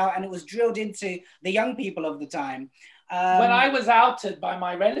 90s about, and it was drilled into the young people of the time. When I was outed by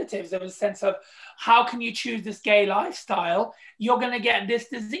my relatives, there was a sense of, how can you choose this gay lifestyle? You're going to get this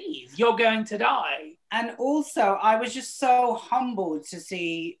disease. You're going to die. And also, I was just so humbled to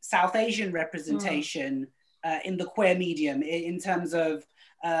see South Asian representation in the queer medium in terms of,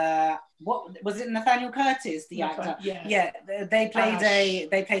 what was it, Nathaniel Curtis, the actor? Yeah, they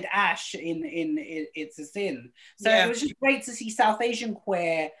played Ash in It's a Sin. So it was just great to see South Asian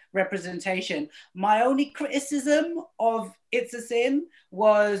queer representation. My only criticism of It's a Sin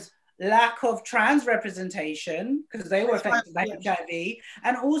was lack of trans representation because they were affected by HIV,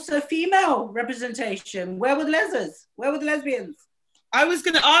 and also female representation. Where were the lesers? Where were the lesbians? I was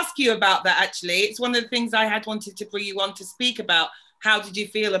going to ask you about that, actually. It's one of the things I had wanted to bring you on to speak about. How did you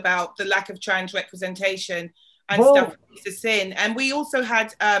feel about the lack of trans representation and stuff? It's a Sin. And we also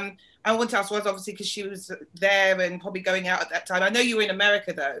had, I want to ask Roz, obviously, because she was there and probably going out at that time. I know you were in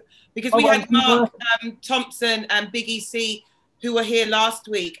America, though, because we had Mark Thompson and Big EC, who were here last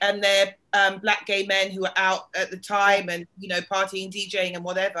week, and they're Black gay men who were out at the time and, you know, partying, DJing and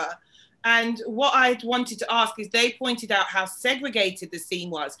whatever. And what I wanted to ask is they pointed out how segregated the scene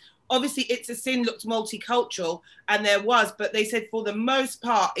was. Obviously, It's a Sin looked multicultural, and there was, but they said for the most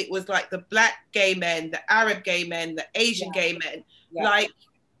part, it was like the Black gay men, the Arab gay men, the Asian gay men. Like,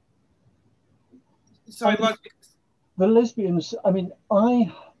 sorry, Roz. The lesbians, I mean,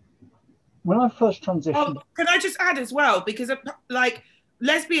 when I first transitioned... Oh, can I just add as well, because like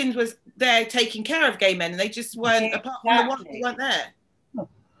lesbians was there taking care of gay men and they just weren't, apart from the ones who weren't there. No.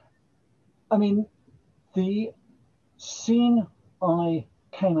 I mean, the scene I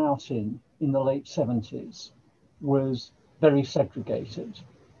came out in the late 70s was very segregated.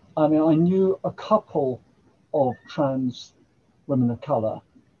 I mean, I knew a couple of trans women of colour,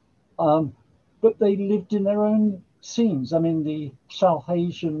 but they lived in their own scenes. I mean, the South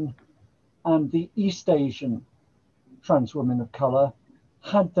Asian and the East Asian trans women of colour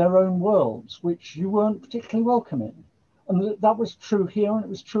had their own worlds, which you weren't particularly welcome in. And that was true here, and it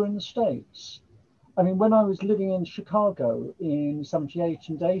was true in the States. I mean, when I was living in Chicago in 78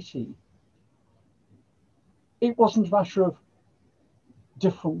 and 80, it wasn't a matter of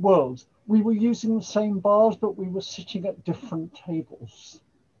different worlds. We were using the same bars, but we were sitting at different tables.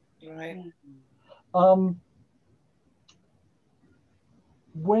 Right.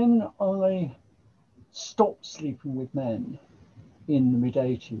 When I stopped sleeping with men in the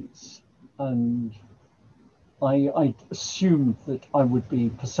mid-80s, and I assumed that I would be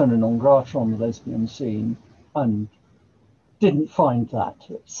persona non grata on the lesbian scene, and didn't find that,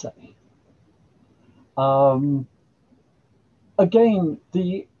 let's say. Again,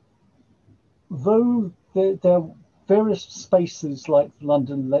 though there are various spaces like the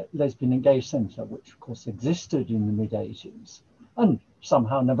London Lesbian and Gay Centre, which of course existed in the mid-80s, and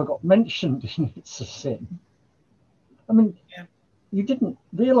somehow never got mentioned in It's a Sin. I mean, you didn't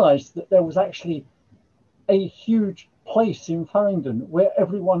realise that there was actually a huge place in Farringdon where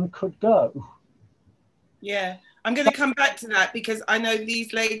everyone could go. Yeah, I'm going to come back to that because I know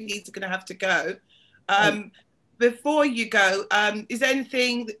these ladies are going to have to go. Before you go, is there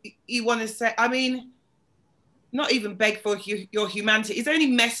anything that you want to say? I mean, not even beg for your humanity. Is there any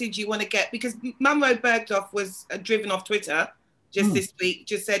message you want to get? Because Munro Bergdorf was driven off Twitter just this week,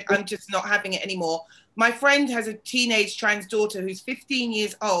 just said, I'm just not having it anymore. My friend has a teenage trans daughter who's 15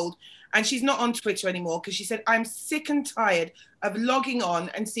 years old, and she's not on Twitter anymore because she said, I'm sick and tired of logging on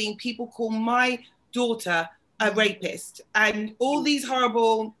and seeing people call my daughter a rapist and all these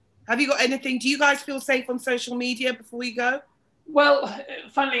horrible... Have you got anything? Do you guys feel safe on social media before we go? Well,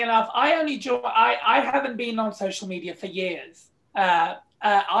 funnily enough, I haven't been on social media for years.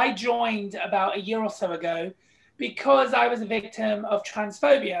 I joined about a year or so ago because I was a victim of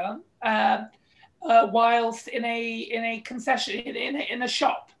transphobia whilst in a concession in a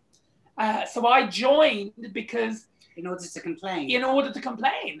shop. So I joined because in order to complain.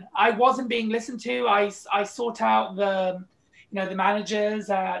 I wasn't being listened to. I sought out the managers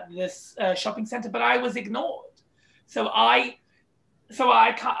at this shopping center, but I was ignored. So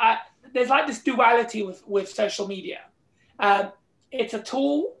there's like this duality with social media. It's a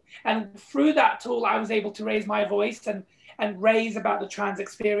tool, and through that tool, I was able to raise my voice and raise about the trans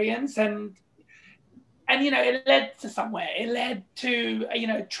experience, and it led to somewhere. It led to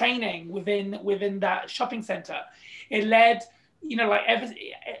training within that shopping center. It led,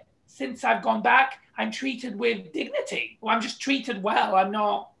 since I've gone back, I'm treated with dignity. Well, I'm just treated well. I'm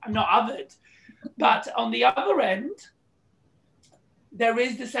not othered. But on the other end, there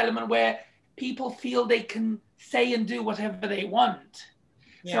is this element where people feel they can say and do whatever they want.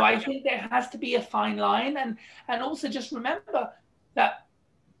 Yeah. So I think there has to be a fine line, and also just remember that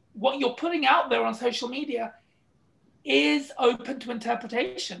what you're putting out there on social media is open to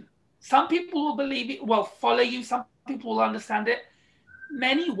interpretation. Some people will believe it, follow you. Some people will understand it.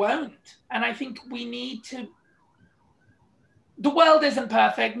 Many won't. And I think we need to... The world isn't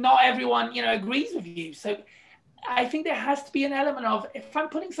perfect. Not everyone, agrees with you. So I think there has to be an element of, if I'm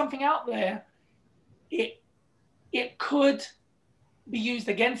putting something out there, it could be used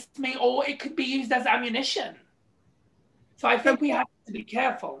against me, or it could be used as ammunition. So I think we have to be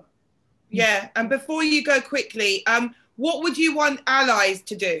careful. Yeah, and before you go quickly, what would you want allies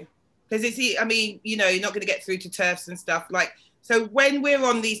to do? Because you're not going to get through to TERFs and stuff. So when we're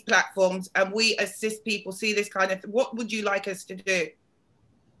on these platforms and we assist people see this kind of, what would you like us to do?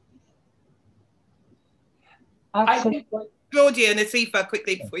 I think Claudia and Asifa,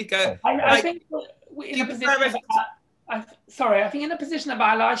 quickly before you go. I think in a position of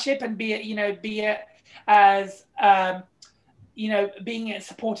allyship, and be it as being it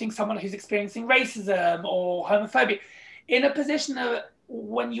supporting someone who's experiencing racism or homophobia,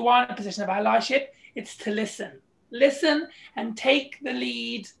 when you are in a position of allyship, it's to listen and take the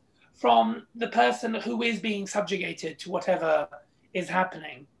lead from the person who is being subjugated to whatever is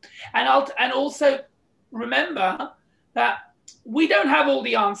happening, and also remember that we don't have all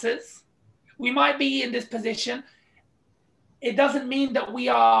the answers. We might be in this position. It doesn't mean that we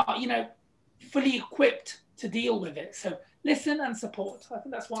are, fully equipped to deal with it. So listen and support. I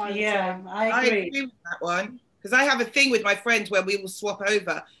think that's why. I agree with that one, because I have a thing with my friends where we will swap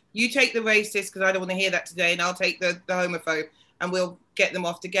over. You take the racist, because I don't want to hear that today, and I'll take the homophobe, and we'll get them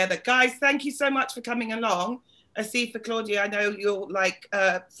off together. Guys, thank you so much for coming along. Asifa, Claudia, I know you're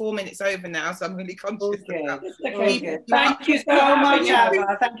 4 minutes over now, so I'm really conscious of that. Okay. Thank you so much,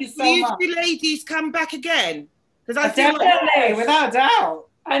 Ava. Thank you so much. Will you two ladies come back again? Because I feel definitely, without a doubt.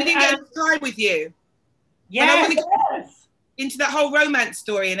 And didn't get to try with you. Yeah. And I want to get into that whole romance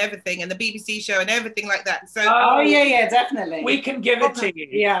story and everything, and the BBC show and everything like that. So yeah, definitely. We can give it to you.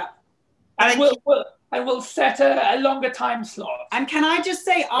 Yeah. And we'll set a longer time slot. And can I just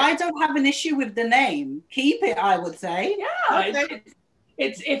say, I don't have an issue with the name. Keep it, I would say. Yeah. Okay.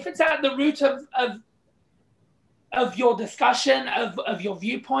 It's if it's at the root of your discussion, of your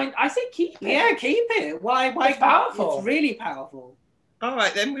viewpoint, I say keep it. Yeah, keep it. Why? It's powerful. It's really powerful. All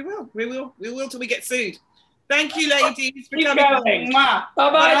right, then we will till we get sued. Thank you, ladies, for keep coming. Bye,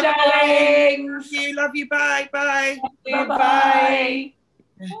 darlings. Thank you. Love you. Bye. Bye.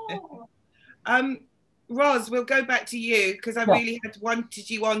 Bye. Roz, we'll go back to you because I really had wanted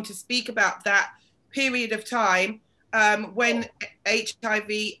you on to speak about that period of time when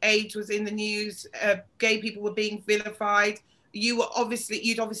HIV/AIDS was in the news, gay people were being vilified. You'd obviously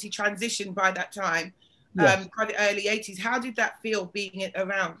transitioned by that time, by the early 80s. How did that feel being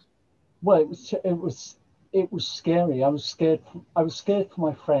around? Well, it was scary. I was scared for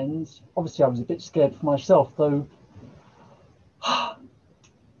my friends. Obviously, I was a bit scared for myself, though.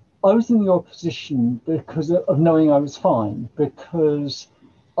 I was in the opposition because of knowing I was fine, because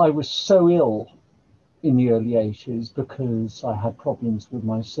I was so ill in the early 80s because I had problems with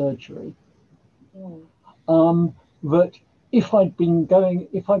my surgery. That if I'd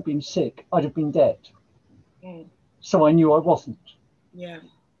been sick, I'd have been dead. So I knew I wasn't. Yeah.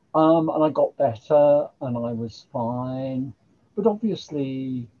 And I got better and I was fine. But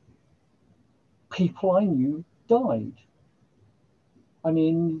obviously, people I knew died. I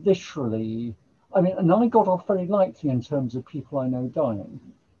mean, literally. And I got off very lightly in terms of people I know dying.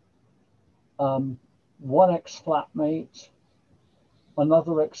 One ex-flatmate,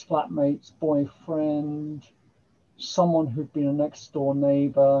 another ex-flatmate's boyfriend, someone who'd been a next door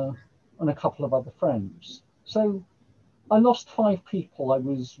neighbor, and a couple of other friends. So I lost 5 people I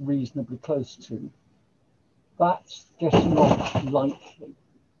was reasonably close to. That's getting off lightly.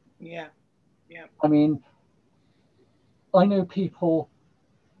 Yeah. Yeah. I mean, I know people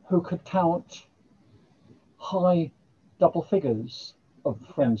who could count high double figures of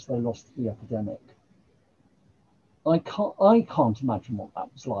the friends they lost to the epidemic. I can't imagine what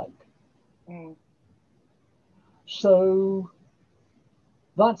that was like. So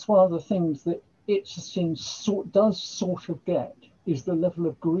that's one of the things that It's a Sin does sort of get, is the level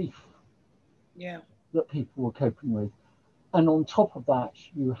of grief that people were coping with. And on top of that,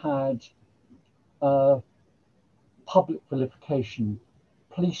 you had public vilification,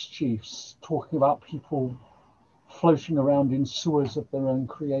 police chiefs talking about people floating around in sewers of their own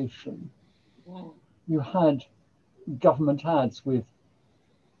creation. You had government ads with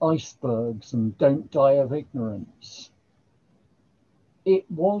icebergs and don't die of ignorance.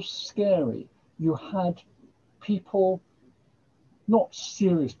 It was scary. You had people, not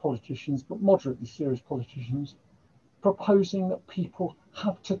serious politicians, but moderately serious politicians, proposing that people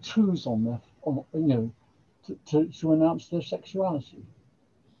have tattoos on their, to announce their sexuality.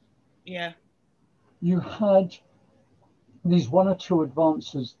 Yeah. You had these 1 or 2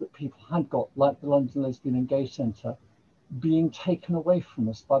 advances that people had got, like the London Lesbian and Gay Centre, being taken away from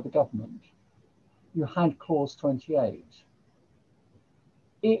us by the government. You had Clause 28.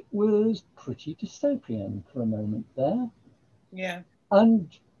 It was pretty dystopian for a moment there. Yeah. And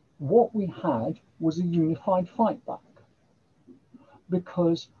what we had was a unified fight back.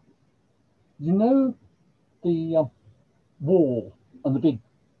 Because, the wall and the big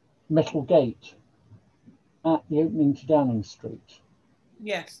metal gate at the opening to Downing Street?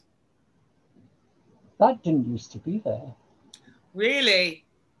 Yes. That didn't used to be there. Really?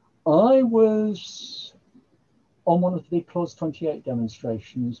 I was on one of the big Clause 28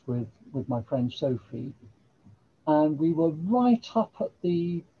 demonstrations with my friend Sophie, and we were right up at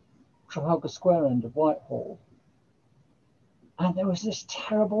the Trafalgar Square end of Whitehall, and there was this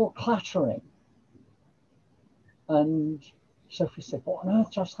terrible clattering. And Sophie said, "What on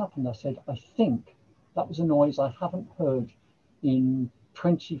earth just happened?" I said, "I think that was a noise I haven't heard in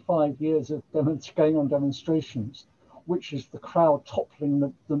 25 years of going on demonstrations, which is the crowd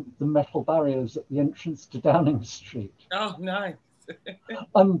toppling the metal barriers at the entrance to Downing Street." Oh, nice.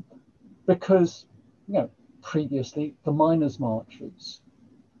 Because, previously the miners' marches,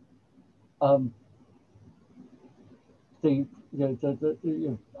 the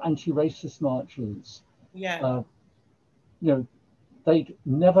anti-racist marches, they'd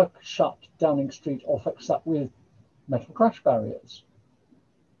never shut Downing Street off except with metal crash barriers.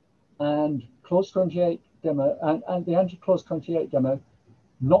 And Clause 28 demo and the anti-Clause 28 demo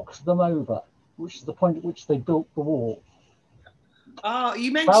knocked them over, which is the point at which they built the wall. Oh,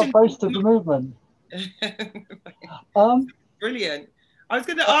 you mentioned most of the movement. Brilliant. I was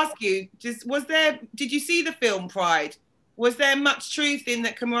going to ask you, did you see the film Pride? Was there much truth in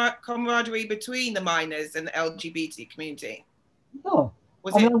that camaraderie between the miners and the LGBT community? No.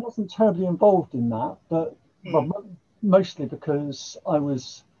 I wasn't terribly involved in that, but mostly because I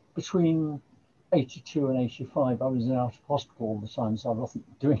was between 82 and 85. I was out of hospital all the time, so I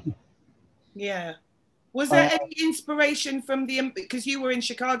wasn't doing it. Yeah. Was there any inspiration from because you were in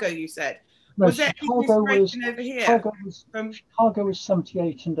Chicago, you said? No, was there any inspiration over here? Chicago was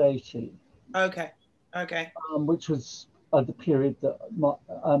 78 and 80. Okay. Which was the period that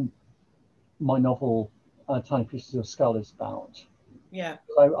my novel, Tiny Pieces of Skull, is about. Yeah.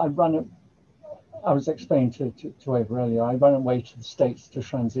 I was explaining to Ava earlier, I ran away to the States to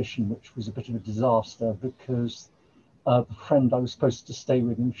transition, which was a bit of a disaster because the friend I was supposed to stay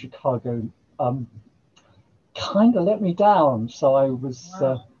with in Chicago kind of let me down. So I was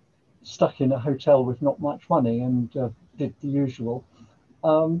stuck in a hotel with not much money and did the usual.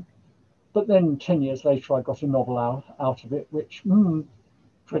 But then 10 years later, I got a novel out of it, which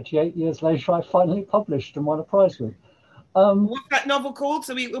 28 years later, I finally published and won a prize with. What's that novel called?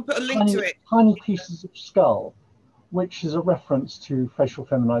 So we'll put a link to it. Tiny Pieces of Skull, which is a reference to facial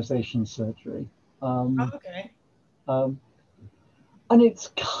feminization surgery. Okay. And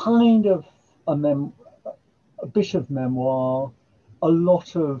it's kind of a bit of memoir, a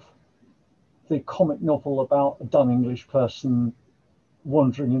lot of the comic novel about a dumb English person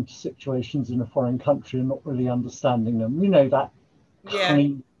wandering into situations in a foreign country and not really understanding them. You know, that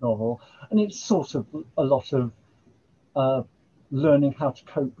kind of novel. And it's sort of a lot of learning how to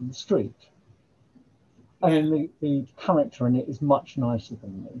cope with the street. I mean, the character in it is much nicer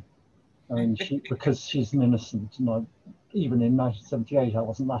than me. I mean, because she's an innocent, and even in 1978, I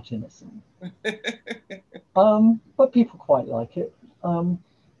wasn't that innocent. But people quite like it.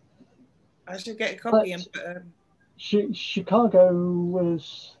 I should get a copy. Chicago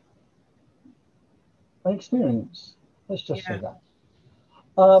was an experience. Let's just say that.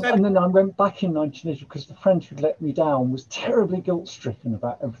 And then I went back in 1980 because the friend who let me down was terribly guilt-stricken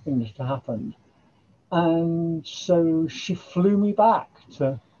about everything that had happened. And so she flew me back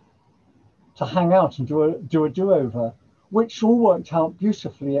to hang out and do a do-over, which all worked out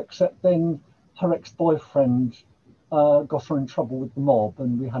beautifully, except then her ex-boyfriend got her in trouble with the mob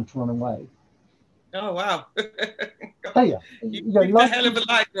and we had to run away. Oh, wow. Hey, you picked a hell of a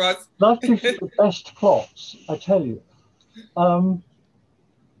life, Roz. Life gives you the best plots, I tell you. And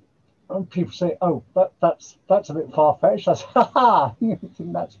people say, "Oh, that's a bit far-fetched." I say, "Ha! You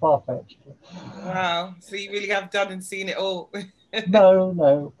think that's far-fetched?" Wow. So you really have done and seen it all.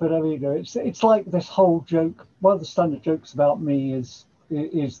 No, but I mean, it's like this whole joke. One of the standard jokes about me is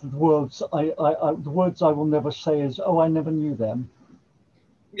the words the words I will never say is, "Oh, I never knew them."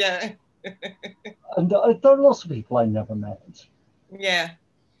 Yeah. And there are lots of people I never met. Yeah.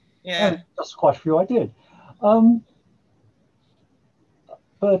 And that's quite a few I did.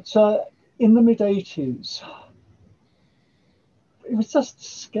 But in the mid-80s, it was just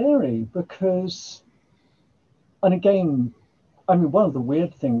scary because, and again, I mean, one of the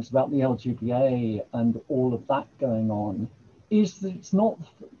weird things about the LGBA and all of that going on is that it's not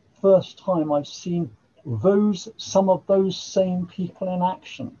the first time I've seen some of those same people in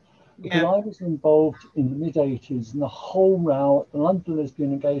action. Because I was involved in the mid-80s in the whole row at the London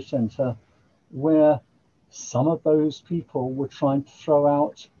Lesbian and Gay Centre, where some of those people were trying to throw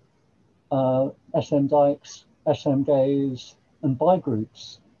out SM dykes, SM gays, and bi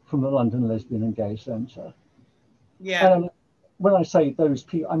groups from the London Lesbian and Gay Centre. Yeah. And when I say those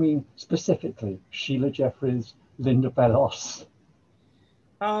people, I mean specifically Sheila Jeffries, Linda Bellos.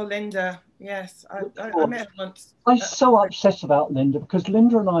 Oh, Linda. Yes, I met her once. I was so upset about Linda because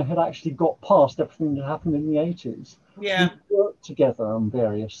Linda and I had actually got past everything that happened in the 80s. Yeah. We worked together on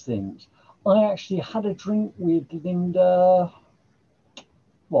various things. I actually had a drink with Linda,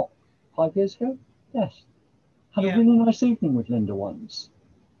 5 years ago? Yes. Had a really nice evening with Linda once.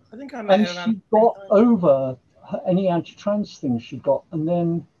 I think I met her around. And she got over any anti-trans things she got.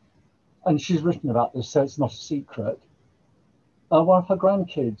 And she's written about this, so it's not a secret. One of her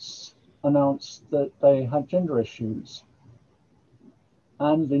grandkids announced that they had gender issues.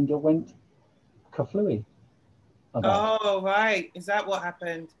 And Linda went kaflooey about it. Right. Is that what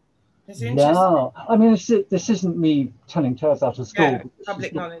happened? It's interesting. Yeah. I mean, this isn't me telling tales out of school. Yeah,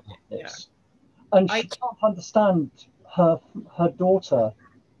 public knowledge. Yeah. And she can't understand her daughter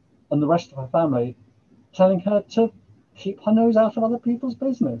and the rest of her family telling her to keep her nose out of other people's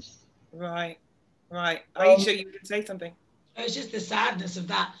business. Right. Are you sure you could say something? It's just the sadness of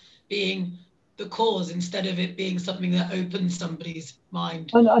that being the cause instead of it being something that opens somebody's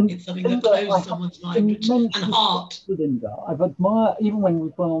mind. And it's something that closes someone's mind and heart. Linda, I've admired, even when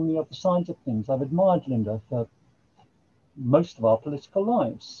we've gone on the other side of things, I've admired Linda for most of our political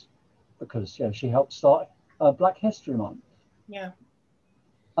lives because she helped start Black History Month. Yeah.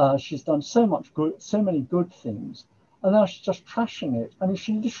 She's done so much good, so many good things, and now she's just trashing it. I mean,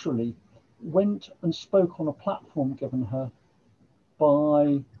 she literally went and spoke on a platform given her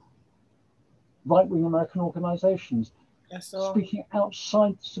by right-wing American organizations, speaking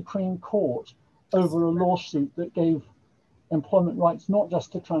outside the Supreme Court over a lawsuit that gave employment rights not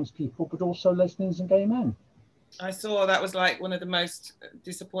just to trans people, but also lesbians and gay men. I saw that was like one of the most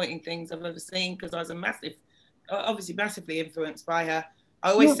disappointing things I've ever seen because I was obviously massively influenced by her.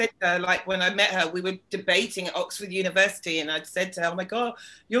 I always said to her, like when I met her, we were debating at Oxford University and I'd said to her, oh my God,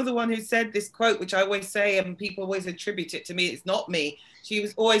 you're the one who said this quote, which I always say, and people always attribute it to me. It's not me. She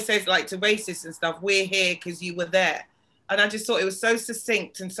always says like to racists and stuff, we're here because you were there. And I just thought it was so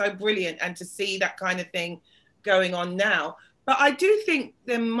succinct and so brilliant, and to see that kind of thing going on now. But I do think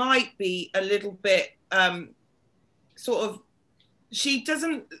there might be a little bit sort of, she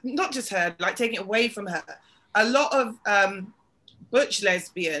doesn't, not just her, like taking it away from her, a lot of butch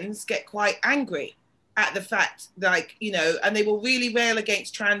lesbians get quite angry at the fact, like, and they will really rail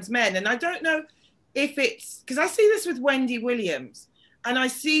against trans men. And I don't know if it's, because I see this with Wendy Williams, and I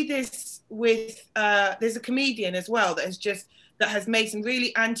see this with, there's a comedian as well that has made some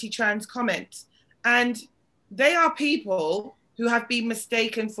really anti-trans comments. And they are people who have been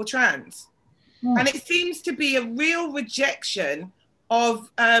mistaken for trans. And it seems to be a real rejection of,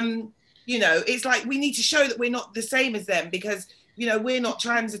 it's like we need to show that we're not the same as them because, we're not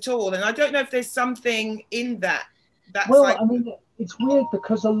trans at all. And I don't know if there's something in that. I mean, it's weird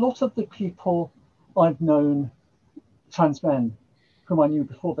because a lot of the people I've known, trans men, whom I knew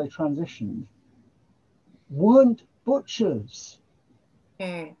before they transitioned, weren't butchers.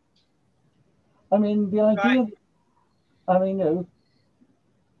 I mean, the idea,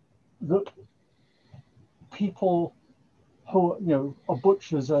 that people who are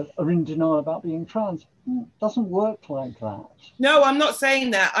butchers are in denial about being trans doesn't work like that. No, I'm not saying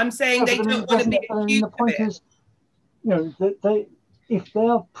that. I'm saying they don't want to be accused. The point is, that if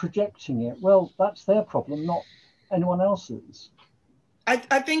they're projecting it, well, that's their problem, not anyone else's. I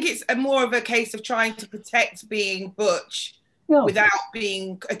think it's more of a case of trying to protect being butch without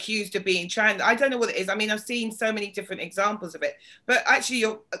being accused of being trans. I don't know what it is. I mean, I've seen so many different examples of it. But actually,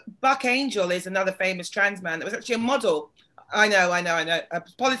 Buck Angel is another famous trans man that was actually a model. I know.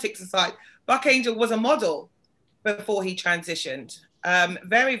 Politics aside, Buck Angel was a model before he transitioned.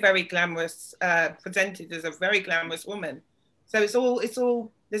 Very, very glamorous, presented as a very glamorous woman. So it's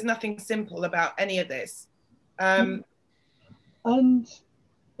all, there's nothing simple about any of this. And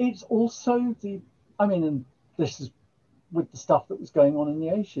it's also and this is with the stuff that was going on in the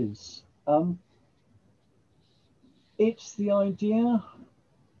 80s. It's the idea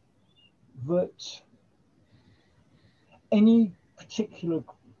that any particular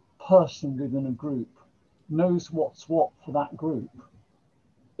person within a group knows what's what for that group.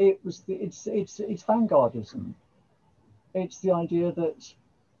 It's vanguardism. It's the idea that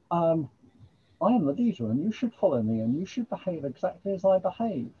I am the leader and you should follow me and you should behave exactly as I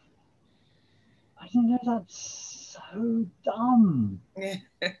behave. I don't know, that's so dumb.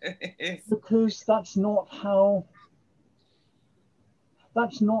 Because that's not how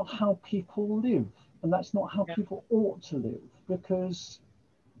people live, and that's not how people ought to live, because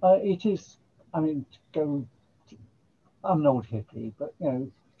it is, I'm an old hippie, but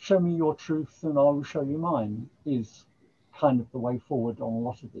show me your truth and I will show you mine is kind of the way forward on a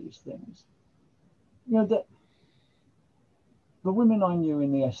lot of these things. The women I knew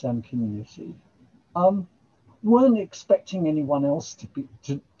in the SM community weren't expecting anyone else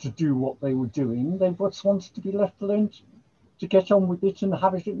to do what they were doing. They just wanted to be left alone to get on with it and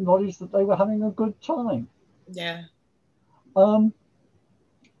have it acknowledged that they were having a good time. Yeah.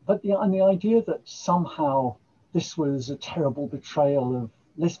 But the idea that somehow this was a terrible betrayal of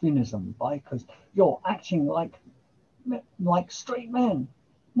lesbianism because you're acting like straight men.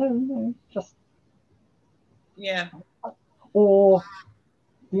 No, just or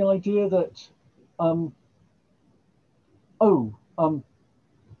the idea that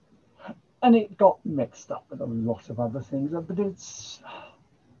and it got mixed up with a lot of other things, but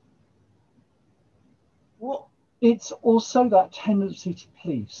it's also that tendency to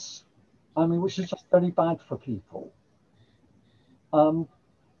police, which is just very bad for people.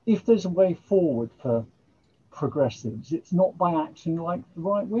 If there's a way forward for progressives, it's not by acting like the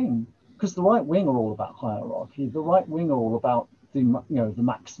right wing, because the right wing are all about hierarchy. The right wing are all about the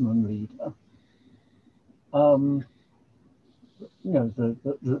maximum leader. you know,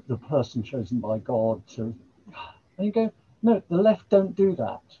 the person chosen by God to, and you go, no, the left don't do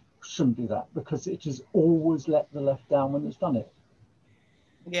that, shouldn't do that, because it has always let the left down when it's done it.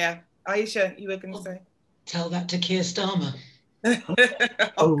 Yeah, Aisha, you were going to say? Tell that to Keir Starmer.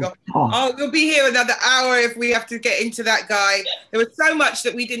 Oh God. Oh, we'll be here another hour if we have to get into that guy. There was so much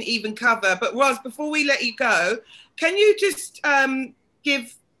that we didn't even cover. But Roz, before we let you go, can you just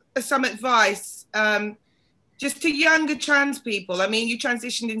give some advice just to younger trans people? I mean, you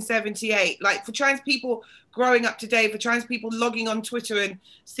transitioned in 78. Like, for trans people growing up today, for trans people logging on Twitter and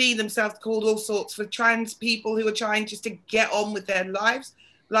seeing themselves called all sorts, for trans people who are trying just to get on with their lives,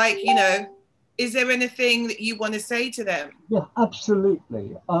 like, you know, is there anything that you want to say to them? Yeah,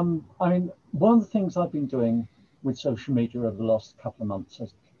 absolutely. I mean, one of the things I've been doing with social media over the last couple of months,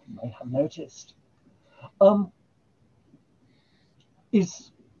 as people may have noticed,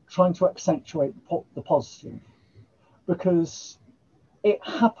 is trying to accentuate the positive, because it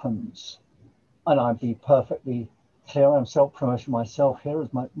happens, and I'd be perfectly clear, I'm self-promoting myself here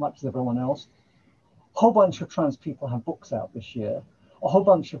as much as everyone else. A whole bunch of trans people have books out this year. A whole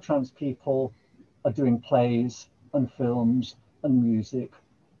bunch of trans people are doing plays and films and music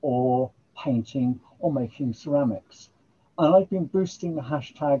or painting or making ceramics. And I've been boosting the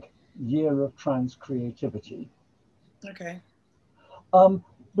hashtag Year of Trans Creativity. Okay.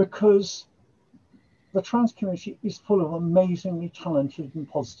 Because the trans community is full of amazingly talented and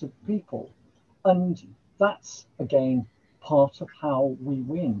positive people. And that's, again, part of how we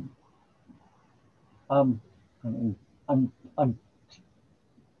win. I mean, I'm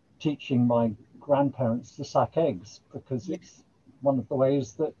teaching my grandparents to suck eggs, because it's one of the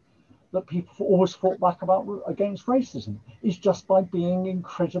ways that people always fought back against racism, is just by being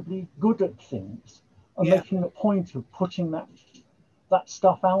incredibly good at things and making a point of putting that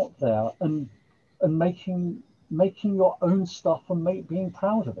stuff out there and making your own stuff and being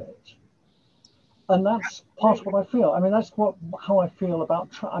proud of it. And that's part of what I feel. I mean, that's how I feel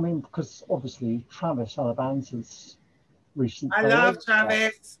about, because obviously Travis Alabanza's recent. I love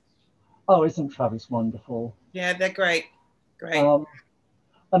Travis. Oh, isn't Travis wonderful? Yeah, they're great. Great.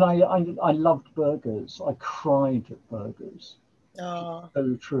 And I loved Burgers. I cried at Burgers. Oh.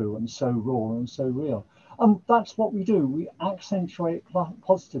 So true and so raw and so real. And that's what we do. We accentuate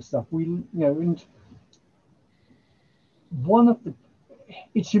positive stuff. And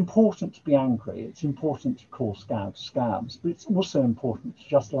it's important to be angry. It's important to call scabs, but it's also important to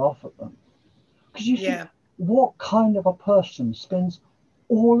just laugh at them. Because you think, what kind of a person spends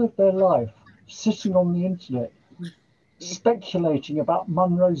all of their life sitting on the internet speculating about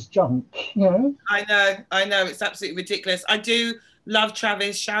Munro's junk, you know? I know, it's absolutely ridiculous. I do love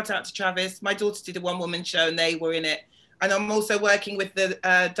Travis. Shout out to Travis. My daughter did a one-woman show and they were in it. And I'm also working with the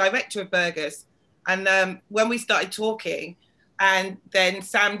director of Burgers. And when we started talking, and then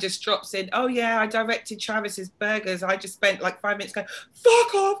Sam just drops in, oh yeah, I directed Travis's Burgers. I just spent like 5 minutes going,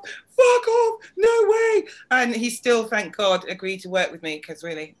 fuck off, no way. And he still, thank God, agreed to work with me, because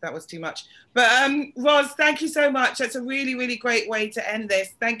really, that was too much. But Roz, thank you so much. That's a really, really great way to end this.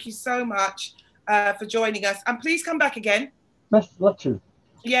 Thank you so much for joining us. And please come back again. Yes, love to.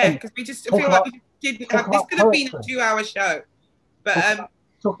 Yeah, because we just feel like we didn't have, this could have been a 2-hour show. But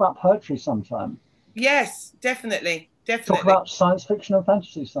talk about poetry sometime. Yes, definitely. Talk about science fiction and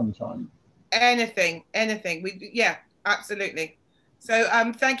fantasy sometime. Anything. Yeah, absolutely. So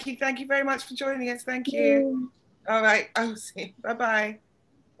thank you very much for joining us. Thank you. All right, I'll see you. Bye.